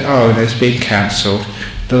 they said, oh, it's been cancelled,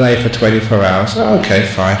 delay for 24 hours. Oh, okay,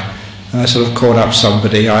 fine. And I sort of called up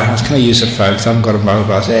somebody, I asked, can I use a phone, because I haven't got a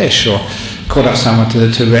mobile? I said, yeah, sure. Called up someone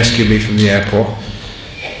to rescue me from the airport.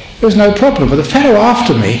 There was no problem, but the fellow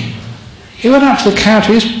after me, he went up to the counter,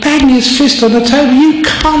 he was banging his fist on the table. You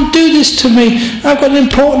can't do this to me. I've got an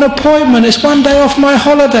important appointment. It's one day off my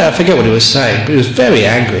holiday. I forget what he was saying, but he was very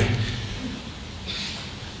angry.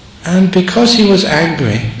 And because he was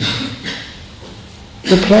angry,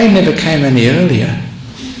 the plane never came any earlier.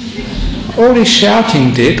 All his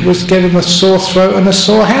shouting did was give him a sore throat and a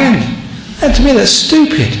sore hand. And to me that's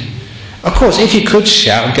stupid. Of course, if you could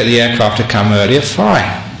shout and get the aircraft to come earlier,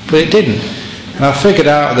 fine. But it didn't. And I figured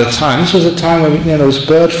out at the time, this was a time when there was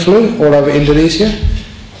bird flu all over Indonesia,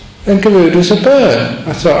 and Garuda was a bird.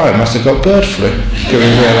 I thought, oh, I must have got bird flu,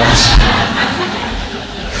 didn't realise.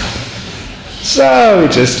 So we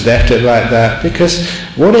just left it like that, because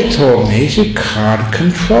what it taught me is you can't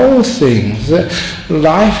control things. That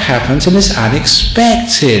life happens and it's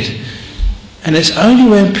unexpected. And it's only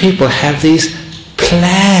when people have these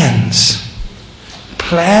plans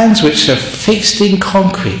which are fixed in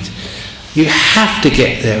concrete. You have to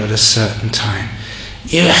get there at a certain time.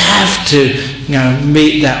 You have to,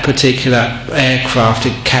 meet that particular aircraft to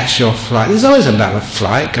catch your flight. There's always another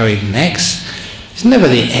flight going next. It's never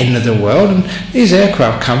the end of the world. And these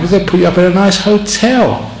aircraft companies, they put you up in a nice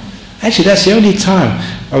hotel. Actually, that's the only time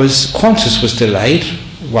Qantas was delayed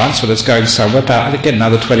once when I was going somewhere, about again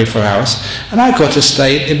another 24 hours, and I got to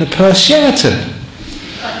stay in the Perth Sheraton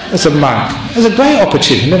as a monk. It was a great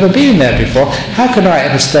opportunity. Never been there before. How could I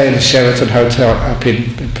ever stay in the Sheraton Hotel up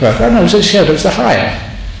in Perth? Oh no, it was the Sheraton. It was the Hyatt.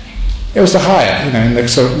 It was the Hyatt,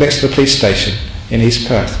 next to the police station in East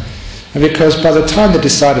Perth. And because by the time they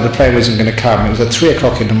decided the plane wasn't going to come, it was at 3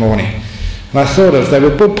 o'clock in the morning. And I thought they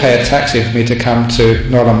would pay a taxi for me to come to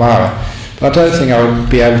Noramara. But I don't think I would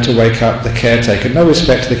be able to wake up the caretaker. No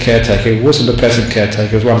respect to the caretaker. It wasn't the present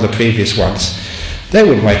caretaker. It was one of the previous ones. They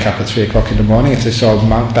wouldn't wake up at 3 o'clock in the morning if they saw a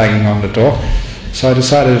monk banging on the door. So I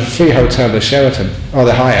decided a free hotel at Sheraton, or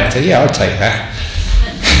the Hyatt. I said, yeah, I'll take that.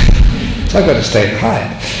 So I've got to stay at the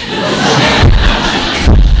Hyatt.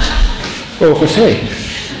 All for free.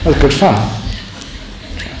 That was good fun.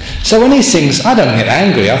 So when these things, I don't get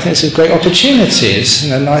angry. I think it's a great opportunity. It's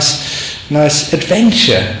a nice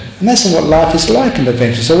adventure. And that's what life is like, an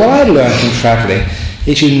adventure. So what I learned from travelling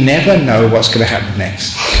is you never know what's going to happen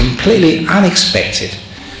next. Completely unexpected.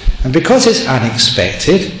 And because it's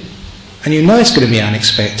unexpected, and you know it's going to be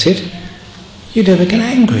unexpected, you never get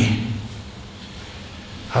angry.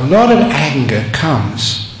 A lot of anger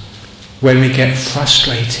comes when we get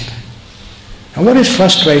frustrated. And what is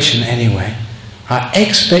frustration anyway? Our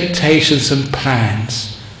expectations and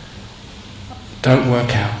plans don't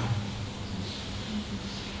work out.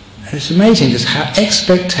 And it's amazing just how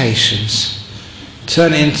expectations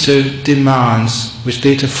turn into demands which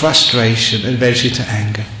lead to frustration and eventually to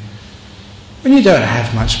anger. When you don't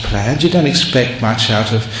have much plans, you don't expect much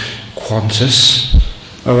out of Qantas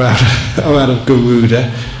or out of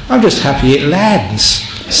Garuda. I'm just happy it lands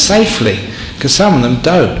safely, because some of them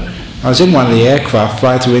don't. I was in one of the aircraft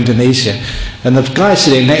flying through Indonesia, and the guy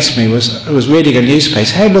sitting next to me was reading a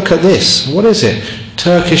newspaper. Hey, look at this. What is it?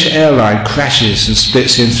 Turkish airline crashes and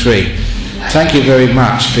splits in 3. Thank you very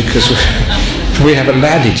much, because we haven't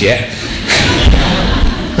landed yet.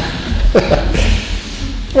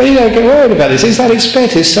 Well, you don't get worried about this. It's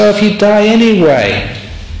unexpected. So if you die anyway,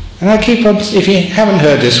 and I keep on, if you haven't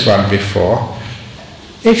heard this one before,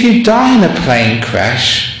 if you die in a plane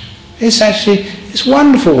crash, it's a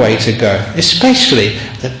wonderful way to go. Especially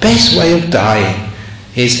the best way of dying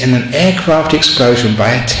is in an aircraft explosion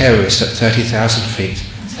by a terrorist at 30,000 feet.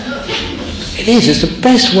 It is. It's the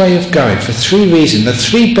best way of going for 3 reasons. The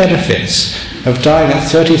 3 benefits of dying at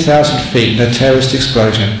 30,000 feet in a terrorist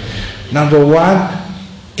explosion. Number 1,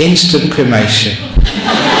 instant cremation.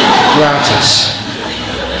 Gratis.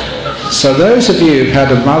 So those of you who've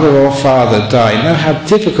had a mother or father die know how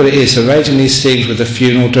difficult it is arranging these things with the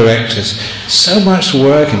funeral directors. So much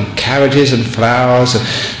work and carriages and flowers and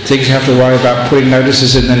things you have to worry about, putting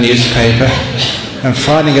notices in the newspaper and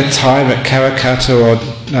finding a time at Karakata or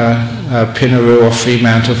Pinaroo or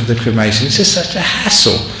Fremantle for the cremation. It's just such a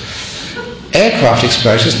hassle. Aircraft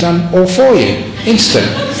explosions done all for you. Instant.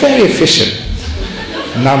 Very efficient.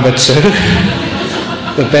 Number 2,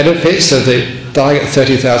 the benefits of the dying at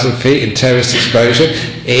 30,000 feet in terrorist explosion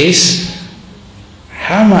is,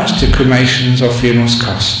 how much do cremations or funerals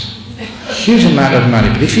cost? Huge amount of money.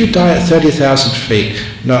 But if you die at 30,000 feet,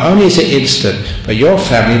 not only is it instant, but your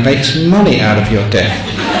family makes money out of your death.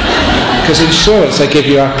 Because insurance, they give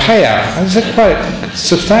you a payout. And it's quite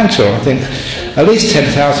substantial. I think at least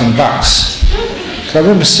 $10,000. I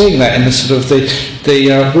remember seeing that in the sort of the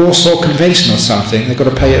Warsaw Convention or something. They've got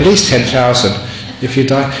to pay at least 10,000 if you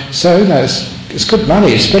die. So it's good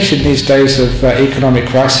money, especially in these days of economic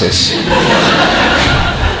crisis.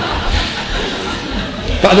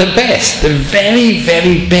 But the very,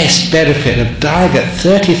 very best benefit of dying at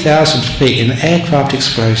 30,000 feet in an aircraft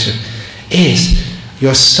explosion is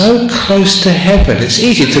you're so close to heaven, it's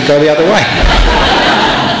easy to go the other way.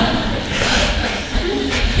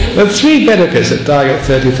 There are 3 benefits of dying at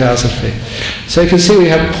 30,000 feet. So you can see we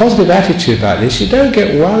have a positive attitude about this. You don't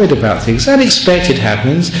get worried about things. Unexpected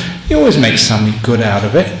happens. You always make something good out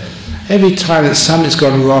of it. Every time that something's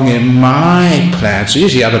gone wrong in my plans, or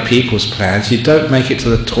usually other people's plans, you don't make it to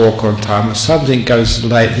the talk on time, or something goes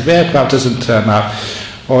late, the aircraft doesn't turn up,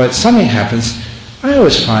 or something happens, I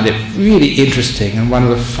always find it really interesting and one of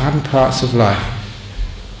the fun parts of life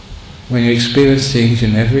when you experience things you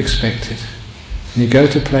never expected. And you go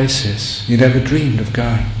to places you never dreamed of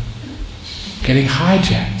going. Getting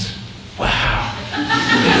hijacked. Wow.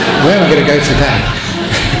 Where am I going to go today?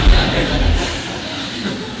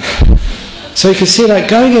 So you can see, like,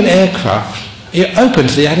 going in aircraft, you're open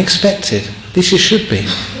to the unexpected. At least you should be.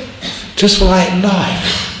 Just like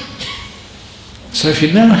life. So if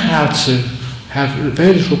you know how to have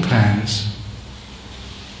very little plans,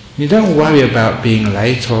 you don't worry about being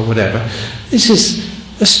late or whatever. This is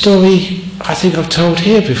a story I think I've told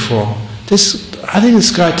here before. I think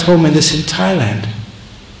this guy told me this in Thailand.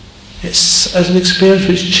 It's an experience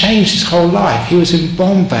which changed his whole life. He was in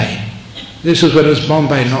Bombay. This was when it was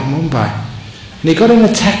Bombay, not Mumbai. And he got in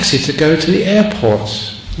a taxi to go to the airport.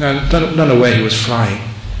 Now, don't know where he was flying.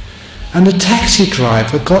 And the taxi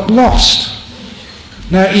driver got lost.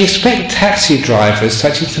 Now, you expect taxi drivers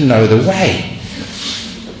actually to know the way.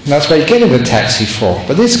 And that's what you get in a taxi for.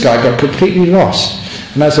 But this guy got completely lost.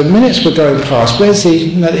 And as the minutes were going past, where's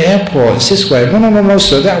the airport? It's this way. No,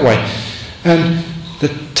 sir, that way. And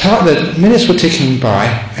the minutes were ticking by,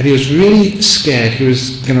 and he was really scared. He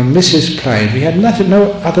was going to miss his plane. He had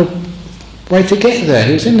no other way to get there.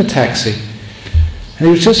 He was in the taxi. And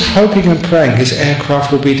he was just hoping and praying his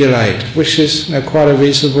aircraft would be delayed, which is quite a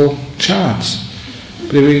reasonable chance.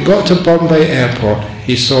 But when he got to Bombay airport,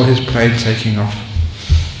 he saw his plane taking off.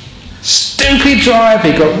 Stupid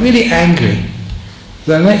driver! He got really angry.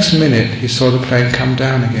 The next minute, he saw the plane come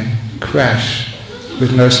down again, crash,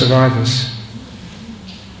 with no survivors.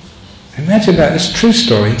 Imagine that, it's a true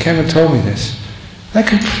story, he came and told me this. That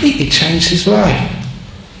completely changed his life.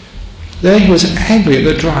 There he was angry at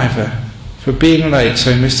the driver for being late,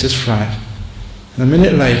 so he missed his flight. And a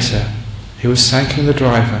minute later, he was thanking the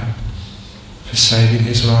driver for saving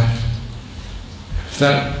his life. If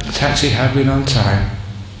that taxi had been on time,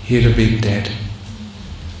 he'd have been dead.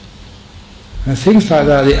 And things like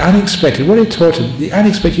that, the unexpected, what he taught him, the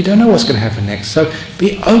unexpected, you don't know what's going to happen next. So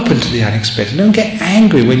be open to the unexpected. Don't get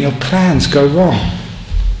angry when your plans go wrong.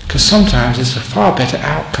 Because sometimes it's far better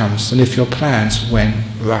outcomes than if your plans went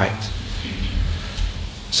right.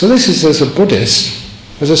 So this is, as a Buddhist,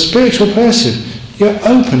 as a spiritual person, you're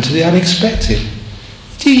open to the unexpected.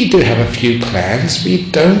 You do have a few plans, but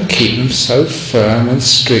you don't keep them so firm and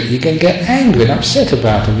strict. You can get angry and upset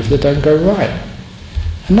about them if they don't go right.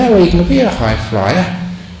 And that way you can be a high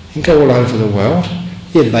flyer, you can go all over the world.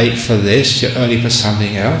 You're late for this, you're early for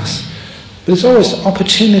something else. But there's always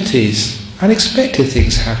opportunities, unexpected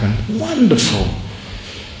things happen. Wonderful.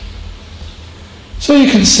 So you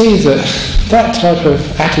can see that type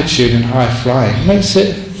of attitude in high flying makes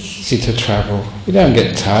it easy to travel. You don't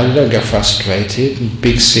get tired, you don't get frustrated. In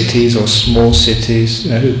big cities or small cities,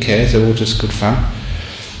 who cares, they're all just good fun.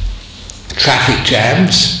 Traffic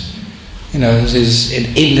jams. In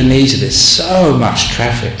Indonesia there's so much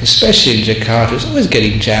traffic, especially in Jakarta, it's always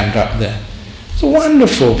getting jammed up there. It's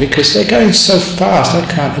wonderful because they're going so fast I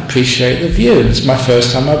can't appreciate the view. It's my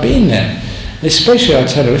first time I've been there. And especially, I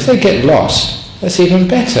tell you, if they get lost, that's even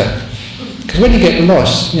better. Because when you get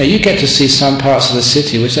lost, you get to see some parts of the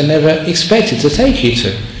city which they never expected to take you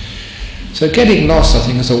to. So getting lost, I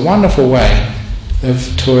think, is a wonderful way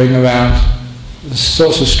of touring around the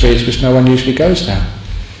sorts of streets which no one usually goes down.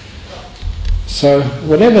 So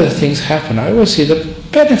whatever the things happen, I always see the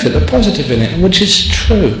benefit, the positive in it, which is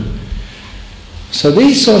true. So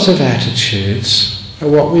these sorts of attitudes are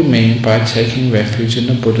what we mean by taking refuge in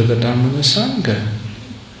the Buddha, the Dhamma and the Sangha,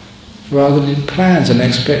 rather than in plans and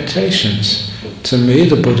expectations. To me,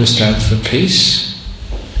 the Buddha stands for peace.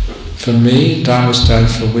 For me, Dhamma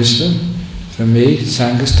stands for wisdom. For me,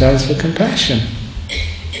 Sangha stands for compassion.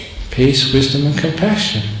 Peace, wisdom and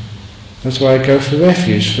compassion. That's why I go for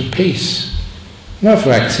refuge, for peace. Not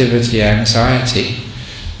for activity, anxiety,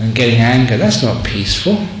 and getting anger. That's not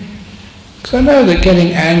peaceful. Because I know that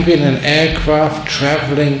getting angry in an aircraft,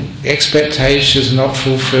 travelling, expectations not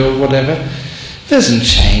fulfilled, whatever, doesn't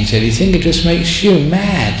change anything. It just makes you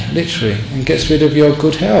mad, literally, and gets rid of your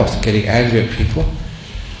good health, getting angry at people.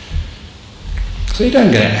 So you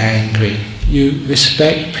don't get angry. You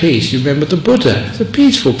respect peace. You remember the Buddha, he's a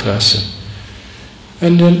peaceful person.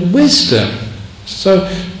 And then wisdom.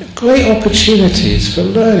 So great opportunities for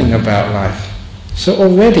learning about life. So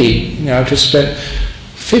already, I've just spent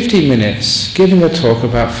 50 minutes giving a talk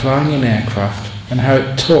about flying an aircraft and how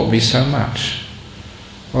it taught me so much.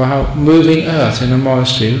 Or how moving earth in a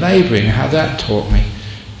monastery, labouring, how that taught me.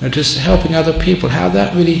 Just helping other people, how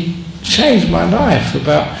that really changed my life,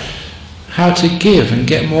 about how to give and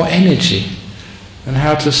get more energy, and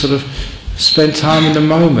how to sort of spend time in the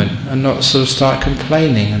moment and not sort of start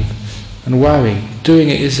complaining and worrying. Doing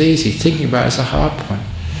it is easy, thinking about it is a hard point.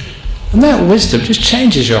 And that wisdom just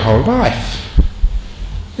changes your whole life.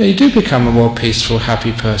 You do become a more peaceful,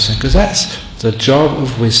 happy person, because that's the job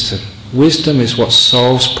of wisdom. Wisdom is what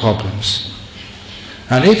solves problems.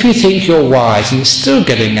 And if you think you're wise and you're still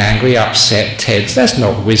getting angry, upset, tense, that's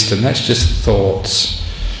not wisdom, that's just thoughts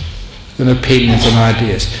and opinions and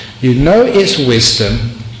ideas. You know it's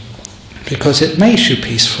wisdom because it makes you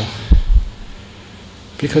peaceful.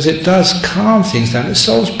 Because it does calm things down, it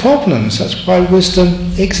solves problems. That's why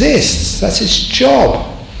wisdom exists. That's its job.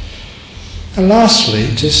 And lastly,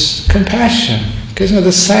 just compassion. Because the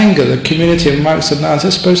Sangha, the community of monks and nuns,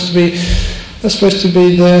 they're supposed to be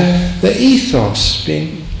the ethos,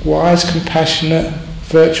 being wise, compassionate,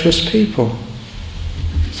 virtuous people.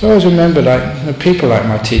 So I always remember people like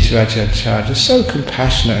my teacher Ajahn Brahm, just so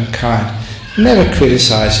compassionate and kind, never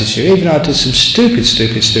criticises you, even though I did some stupid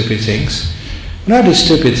things. When I do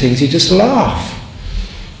stupid things, he just laughed.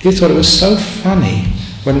 He thought it was so funny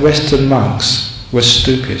when Western monks were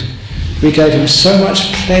stupid. We gave him so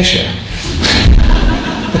much pleasure.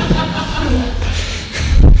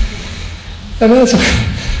 and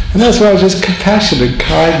that's why just compassion and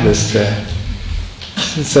kindness there.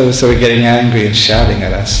 So we're getting angry and shouting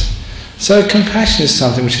at us. So compassion is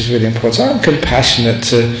something which is really important. So I'm compassionate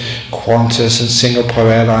to Qantas and Singapore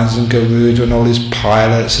Airlines and Garuda and all these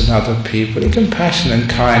pilots and other people. I'm compassionate and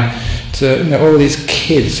kind to all these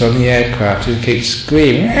kids on the aircraft who keep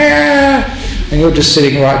screaming, "Ah!" and you're just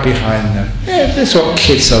sitting right behind them. Yeah, that's what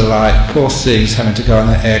kids are like. Poor things having to go on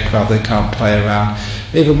the aircraft, they can't play around.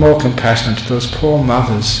 Even more compassionate to those poor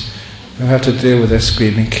mothers who have to deal with their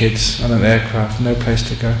screaming kids on an aircraft, no place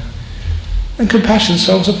to go. And compassion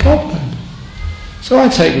solves a problem. So I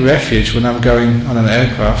take refuge when I'm going on an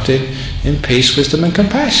aircraft in peace, wisdom and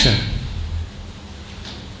compassion.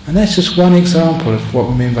 And that's just one example of what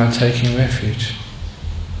we mean by taking refuge.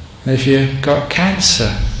 And if you've got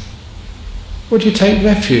cancer, what do you take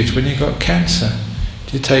refuge when you've got cancer?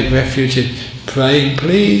 Do you take refuge in praying,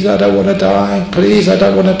 please I don't want to die, please I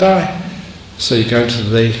don't want to die? So you go to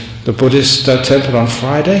the Buddhist temple on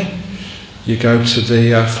Friday, you go to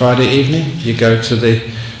the Friday evening, you go to the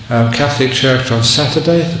Catholic church on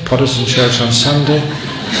Saturday, the Protestant church on Sunday,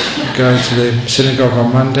 you go to the synagogue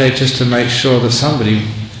on Monday just to make sure that somebody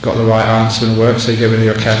got the right answer and work so you get rid of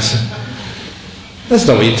your cancer. That's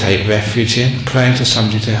not what you take refuge in, praying to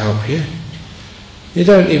somebody to help you. You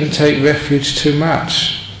don't even take refuge too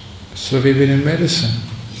much, so even in medicine.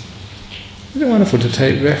 Isn't it wonderful to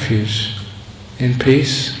take refuge in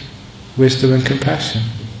peace, wisdom and compassion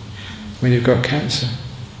when you've got cancer?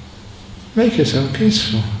 Make yourself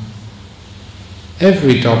peaceful.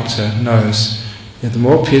 Every doctor knows that the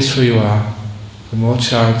more peaceful you are, the more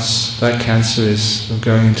chance that cancer is of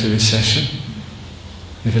going into recession.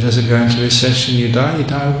 If it doesn't go into recession, you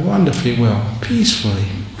die wonderfully well, peacefully.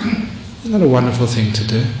 Isn't that a wonderful thing to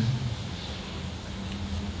do?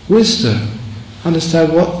 Wisdom.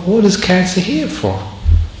 Understand what is cancer here for?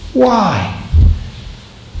 Why?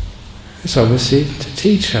 It's obviously to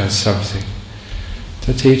teach us something.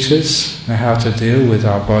 To teach us how to deal with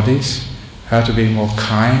our bodies, how to be more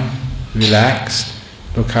kind, relaxed,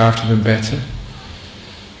 look after them better.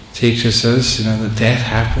 Teaches us, that death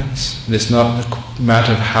happens. And it's not a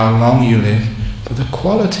matter of how long you live, but the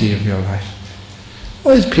quality of your life.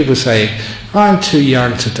 All these people say, I'm too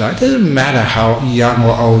young to die. It doesn't matter how young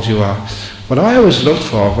or old you are. What I always look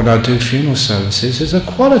for when I do funeral services is the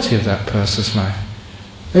quality of that person's life.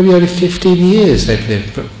 Maybe only 15 years they've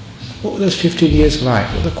lived, but what were those 15 years like?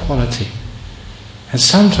 What the quality? And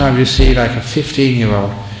sometimes you see like a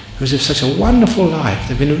 15-year-old who's lived such a wonderful life.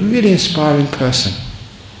 They've been a really inspiring person.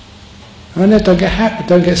 And they don't get happy,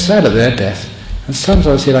 don't get sad at their death. And sometimes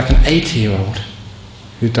I see like an 80-year-old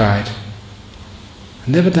who died.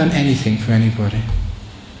 And never done anything for anybody.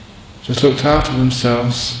 Just looked after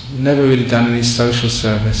themselves, never really done any social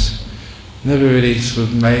service, never really sort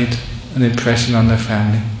of made an impression on their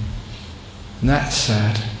family. And that's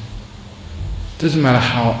sad. It doesn't matter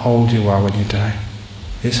how old you are when you die,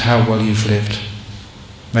 it's how well you've lived.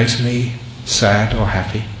 Makes me sad or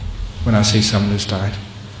happy when I see someone who's died.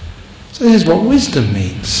 So this is what wisdom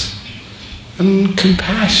means. And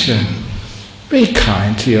compassion. Be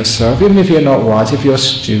kind to yourself, even if you're not wise, if you're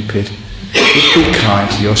stupid. Just be kind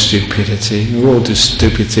to your stupidity. We all do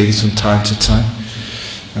stupid things from time to time.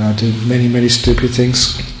 And I do many, many stupid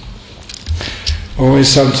things. Always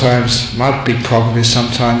sometimes, my big problem is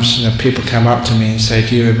sometimes people come up to me and say,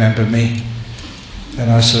 do you remember me? And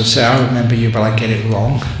I sort of say, I remember you, but I get it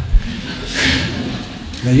wrong.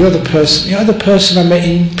 Now, you're the person I met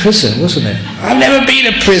in prison, wasn't it? I've never been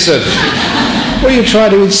in prison! What are you trying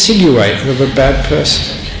to insinuate of a bad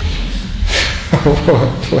person?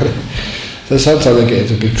 So sometimes I get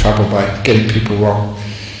into big trouble by getting people wrong.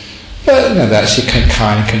 But that's you're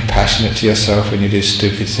kind and compassionate to yourself when you do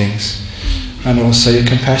stupid things. And also you're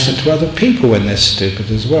compassionate to other people when they're stupid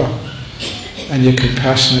as well. And you're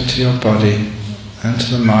compassionate to your body and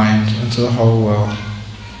to the mind and to the whole world.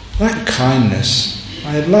 Like kindness.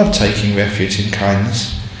 I love taking refuge in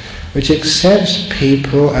kindness, which accepts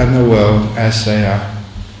people and the world as they are.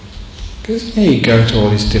 Because you go to all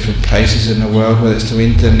these different places in the world, whether it's to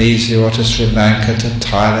Indonesia or to Sri Lanka, to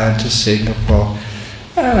Thailand, to Singapore,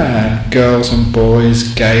 and girls and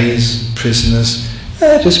boys, gays, prisoners,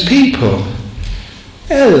 they're just people.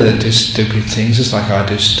 Yeah, they do stupid things just like I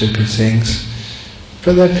do stupid things.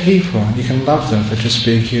 But they're people, and you can love them for just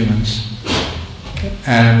being humans.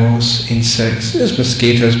 Animals, insects, there's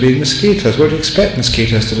mosquitoes being mosquitoes. What do you expect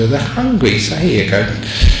mosquitoes to do? They're hungry, so here you go.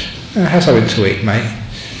 Have something to eat, mate.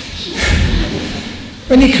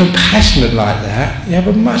 When you're compassionate like that, you have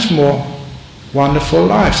a much more wonderful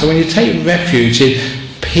life. So when you take refuge in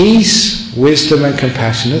peace, wisdom and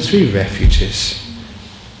compassion, the three refuges,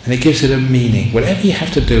 and it gives it a meaning. Whatever you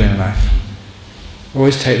have to do in life,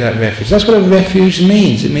 always take that refuge. That's what a refuge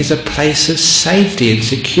means. It means a place of safety and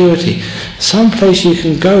security. Some place you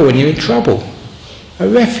can go when you're in trouble. A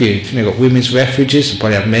refuge. You've got women's refuges, you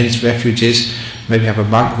probably have men's refuges, maybe have a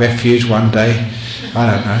monk refuge one day. I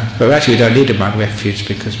don't know. But actually we don't need a monk refuge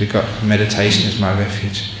because we've got meditation as my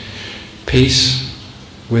refuge. Peace,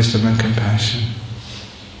 wisdom and compassion.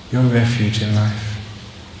 Your refuge in life.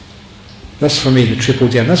 That's for me the triple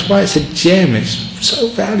gem. That's why it's a gem. It's so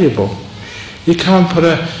valuable. You can't put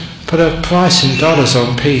a price in dollars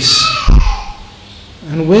on peace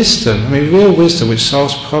and wisdom. I mean, real wisdom which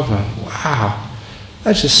solves problems. Wow,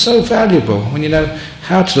 that's just so valuable when you know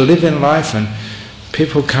how to live in life. And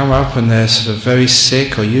people come up and they're sort of very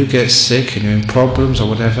sick, or you get sick and you're in problems or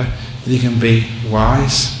whatever. You can be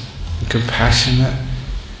wise and compassionate.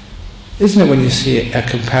 Isn't it when you see a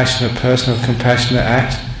compassionate person or a compassionate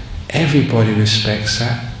act? Everybody respects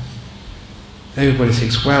that. Everybody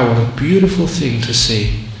thinks, wow, what a beautiful thing to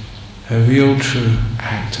see. A real, true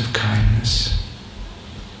act of kindness.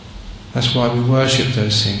 That's why we worship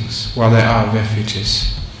those things, while they are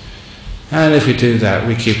refuges. And if we do that,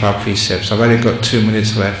 we keep our precepts. I've only got 2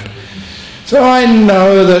 minutes left. So I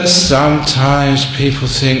know that sometimes people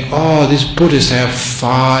think, oh, these Buddhists, they have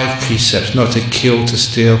 5 precepts, not to kill, to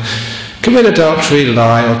steal, commit adultery,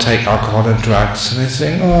 lie, or take alcohol and drugs. And they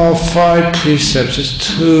think, oh, 5 precepts is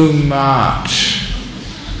too much.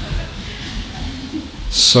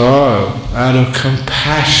 So, out of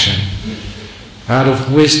compassion, out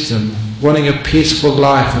of wisdom, wanting a peaceful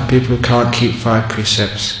life for people who can't keep 5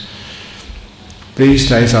 precepts, these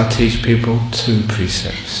days I teach people 2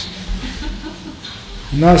 precepts.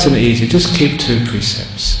 Nice and easy, just keep 2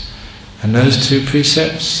 precepts. And those 2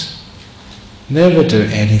 precepts, never do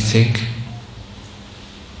anything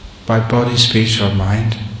by body, speech or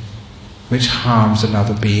mind which harms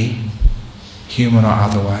another being, human or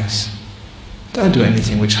otherwise. Don't do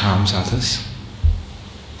anything which harms others.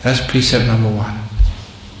 That's precept number 1.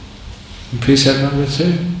 And precept number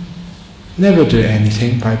 2, never do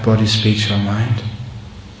anything by body, speech or mind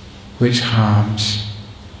which harms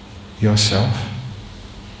yourself.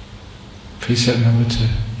 Precept number 2.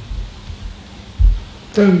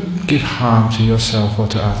 Don't give harm to yourself or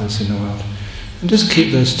to others in the world. And just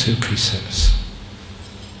keep those 2 precepts.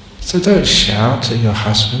 So don't shout at your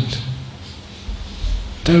husband.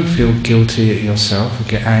 Don't feel guilty at yourself and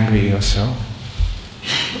get angry at yourself.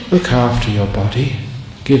 Look after your body.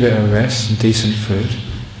 Give it a rest and decent food.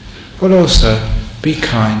 But also be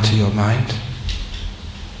kind to your mind.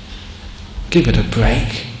 Give it a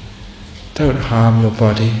break. Don't harm your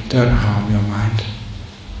body. Don't harm your mind.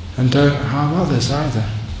 And don't harm others either.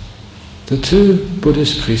 The 2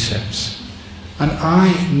 Buddhist precepts. And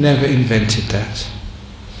I never invented that.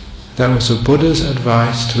 That was the Buddha's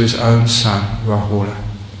advice to his own son, Rahula.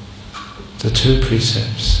 The 2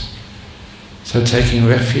 precepts. So taking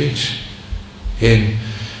refuge in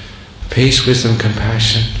peace, wisdom,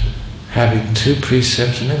 compassion, having 2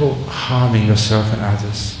 precepts and never harming yourself and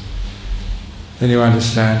others. Then you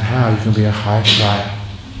understand how you can be a high flyer.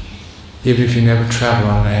 Even if you never travel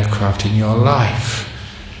on an aircraft in your life,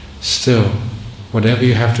 still, whatever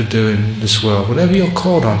you have to do in this world, whatever you're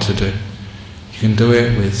called on to do, you can do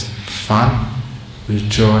it with fun, with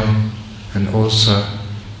joy, and also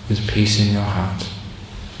with peace in your heart.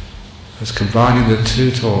 It's combining the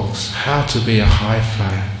 2 talks, how to be a high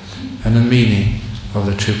flyer, and the meaning of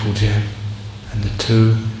the triple gem, and the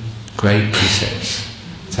 2 great precepts.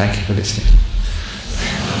 Thank you for listening.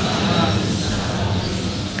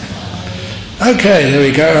 Okay, there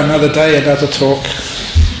we go, another day, another talk.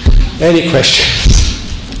 Any questions?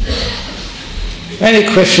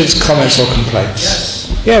 Any questions, comments or complaints?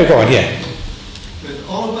 Yes. Yeah, go on, yeah. With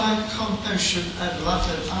all my compassion and love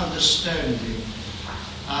and understanding,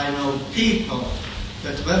 I know people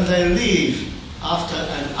that when they leave after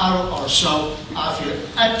an hour or so, I feel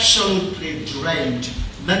absolutely drained,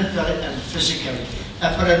 mentally and physically.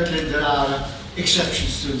 Apparently there are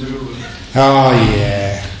exceptions to the rule. Oh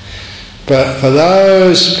yeah. But for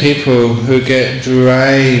those people who get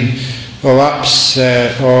drained or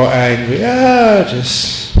upset or angry,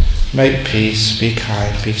 just make peace, be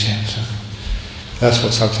kind, be gentle. That's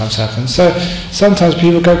what sometimes happens. So sometimes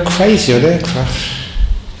people go crazy on aircraft.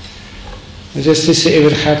 This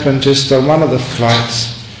would happen just on one of the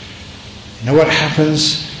flights. You know what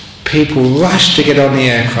happens? People rush to get on the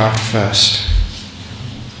aircraft first.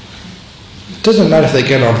 It doesn't matter if they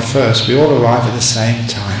get on first, we all arrive at the same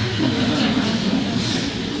time.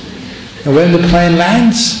 And when the plane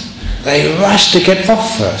lands, they rush to get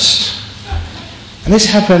off first. And this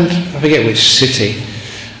happened, I forget which city.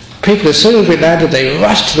 People, as soon as we landed, they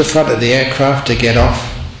rushed to the front of the aircraft to get off.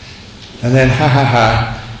 And then,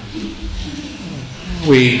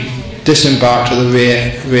 we disembarked at the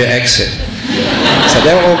rear exit. So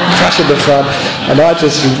they were all crushed in the front, and I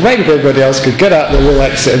just waited for everybody else could get out the rear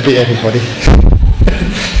exit and beat everybody.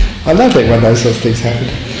 I love it when those sort of things happen.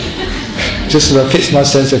 Just sort of fits my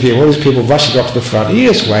sense of humour. All these people rushing off to the front, you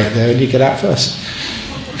just wait there and you get out first.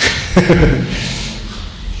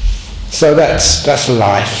 So that's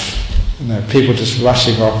life. You know, people just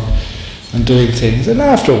rushing off and doing things, and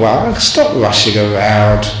after a while, stop rushing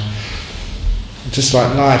around. Just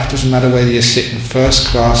like life, it doesn't matter whether you sit in first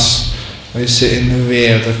class or you sit in the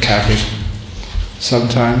rear of the cabin.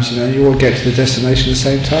 Sometimes, you all get to the destination at the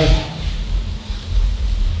same time.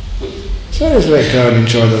 So just let go and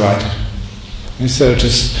enjoy the ride. Instead of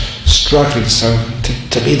just struggling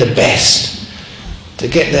to be the best, to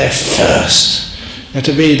get there first,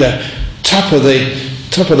 to be the top of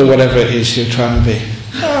the whatever it is you're trying to be.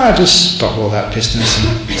 Just stop all that business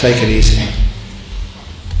and take it easy.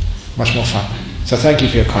 Much more fun. So thank you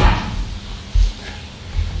for your comment.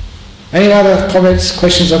 Any other comments,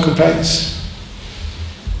 questions or complaints?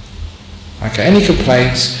 Okay, any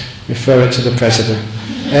complaints, refer it to the President.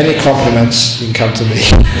 Any compliments, you can come to me.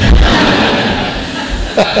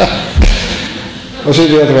 Or should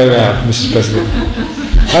we do the other way around, Mrs. President?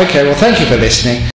 Okay, well thank you for listening.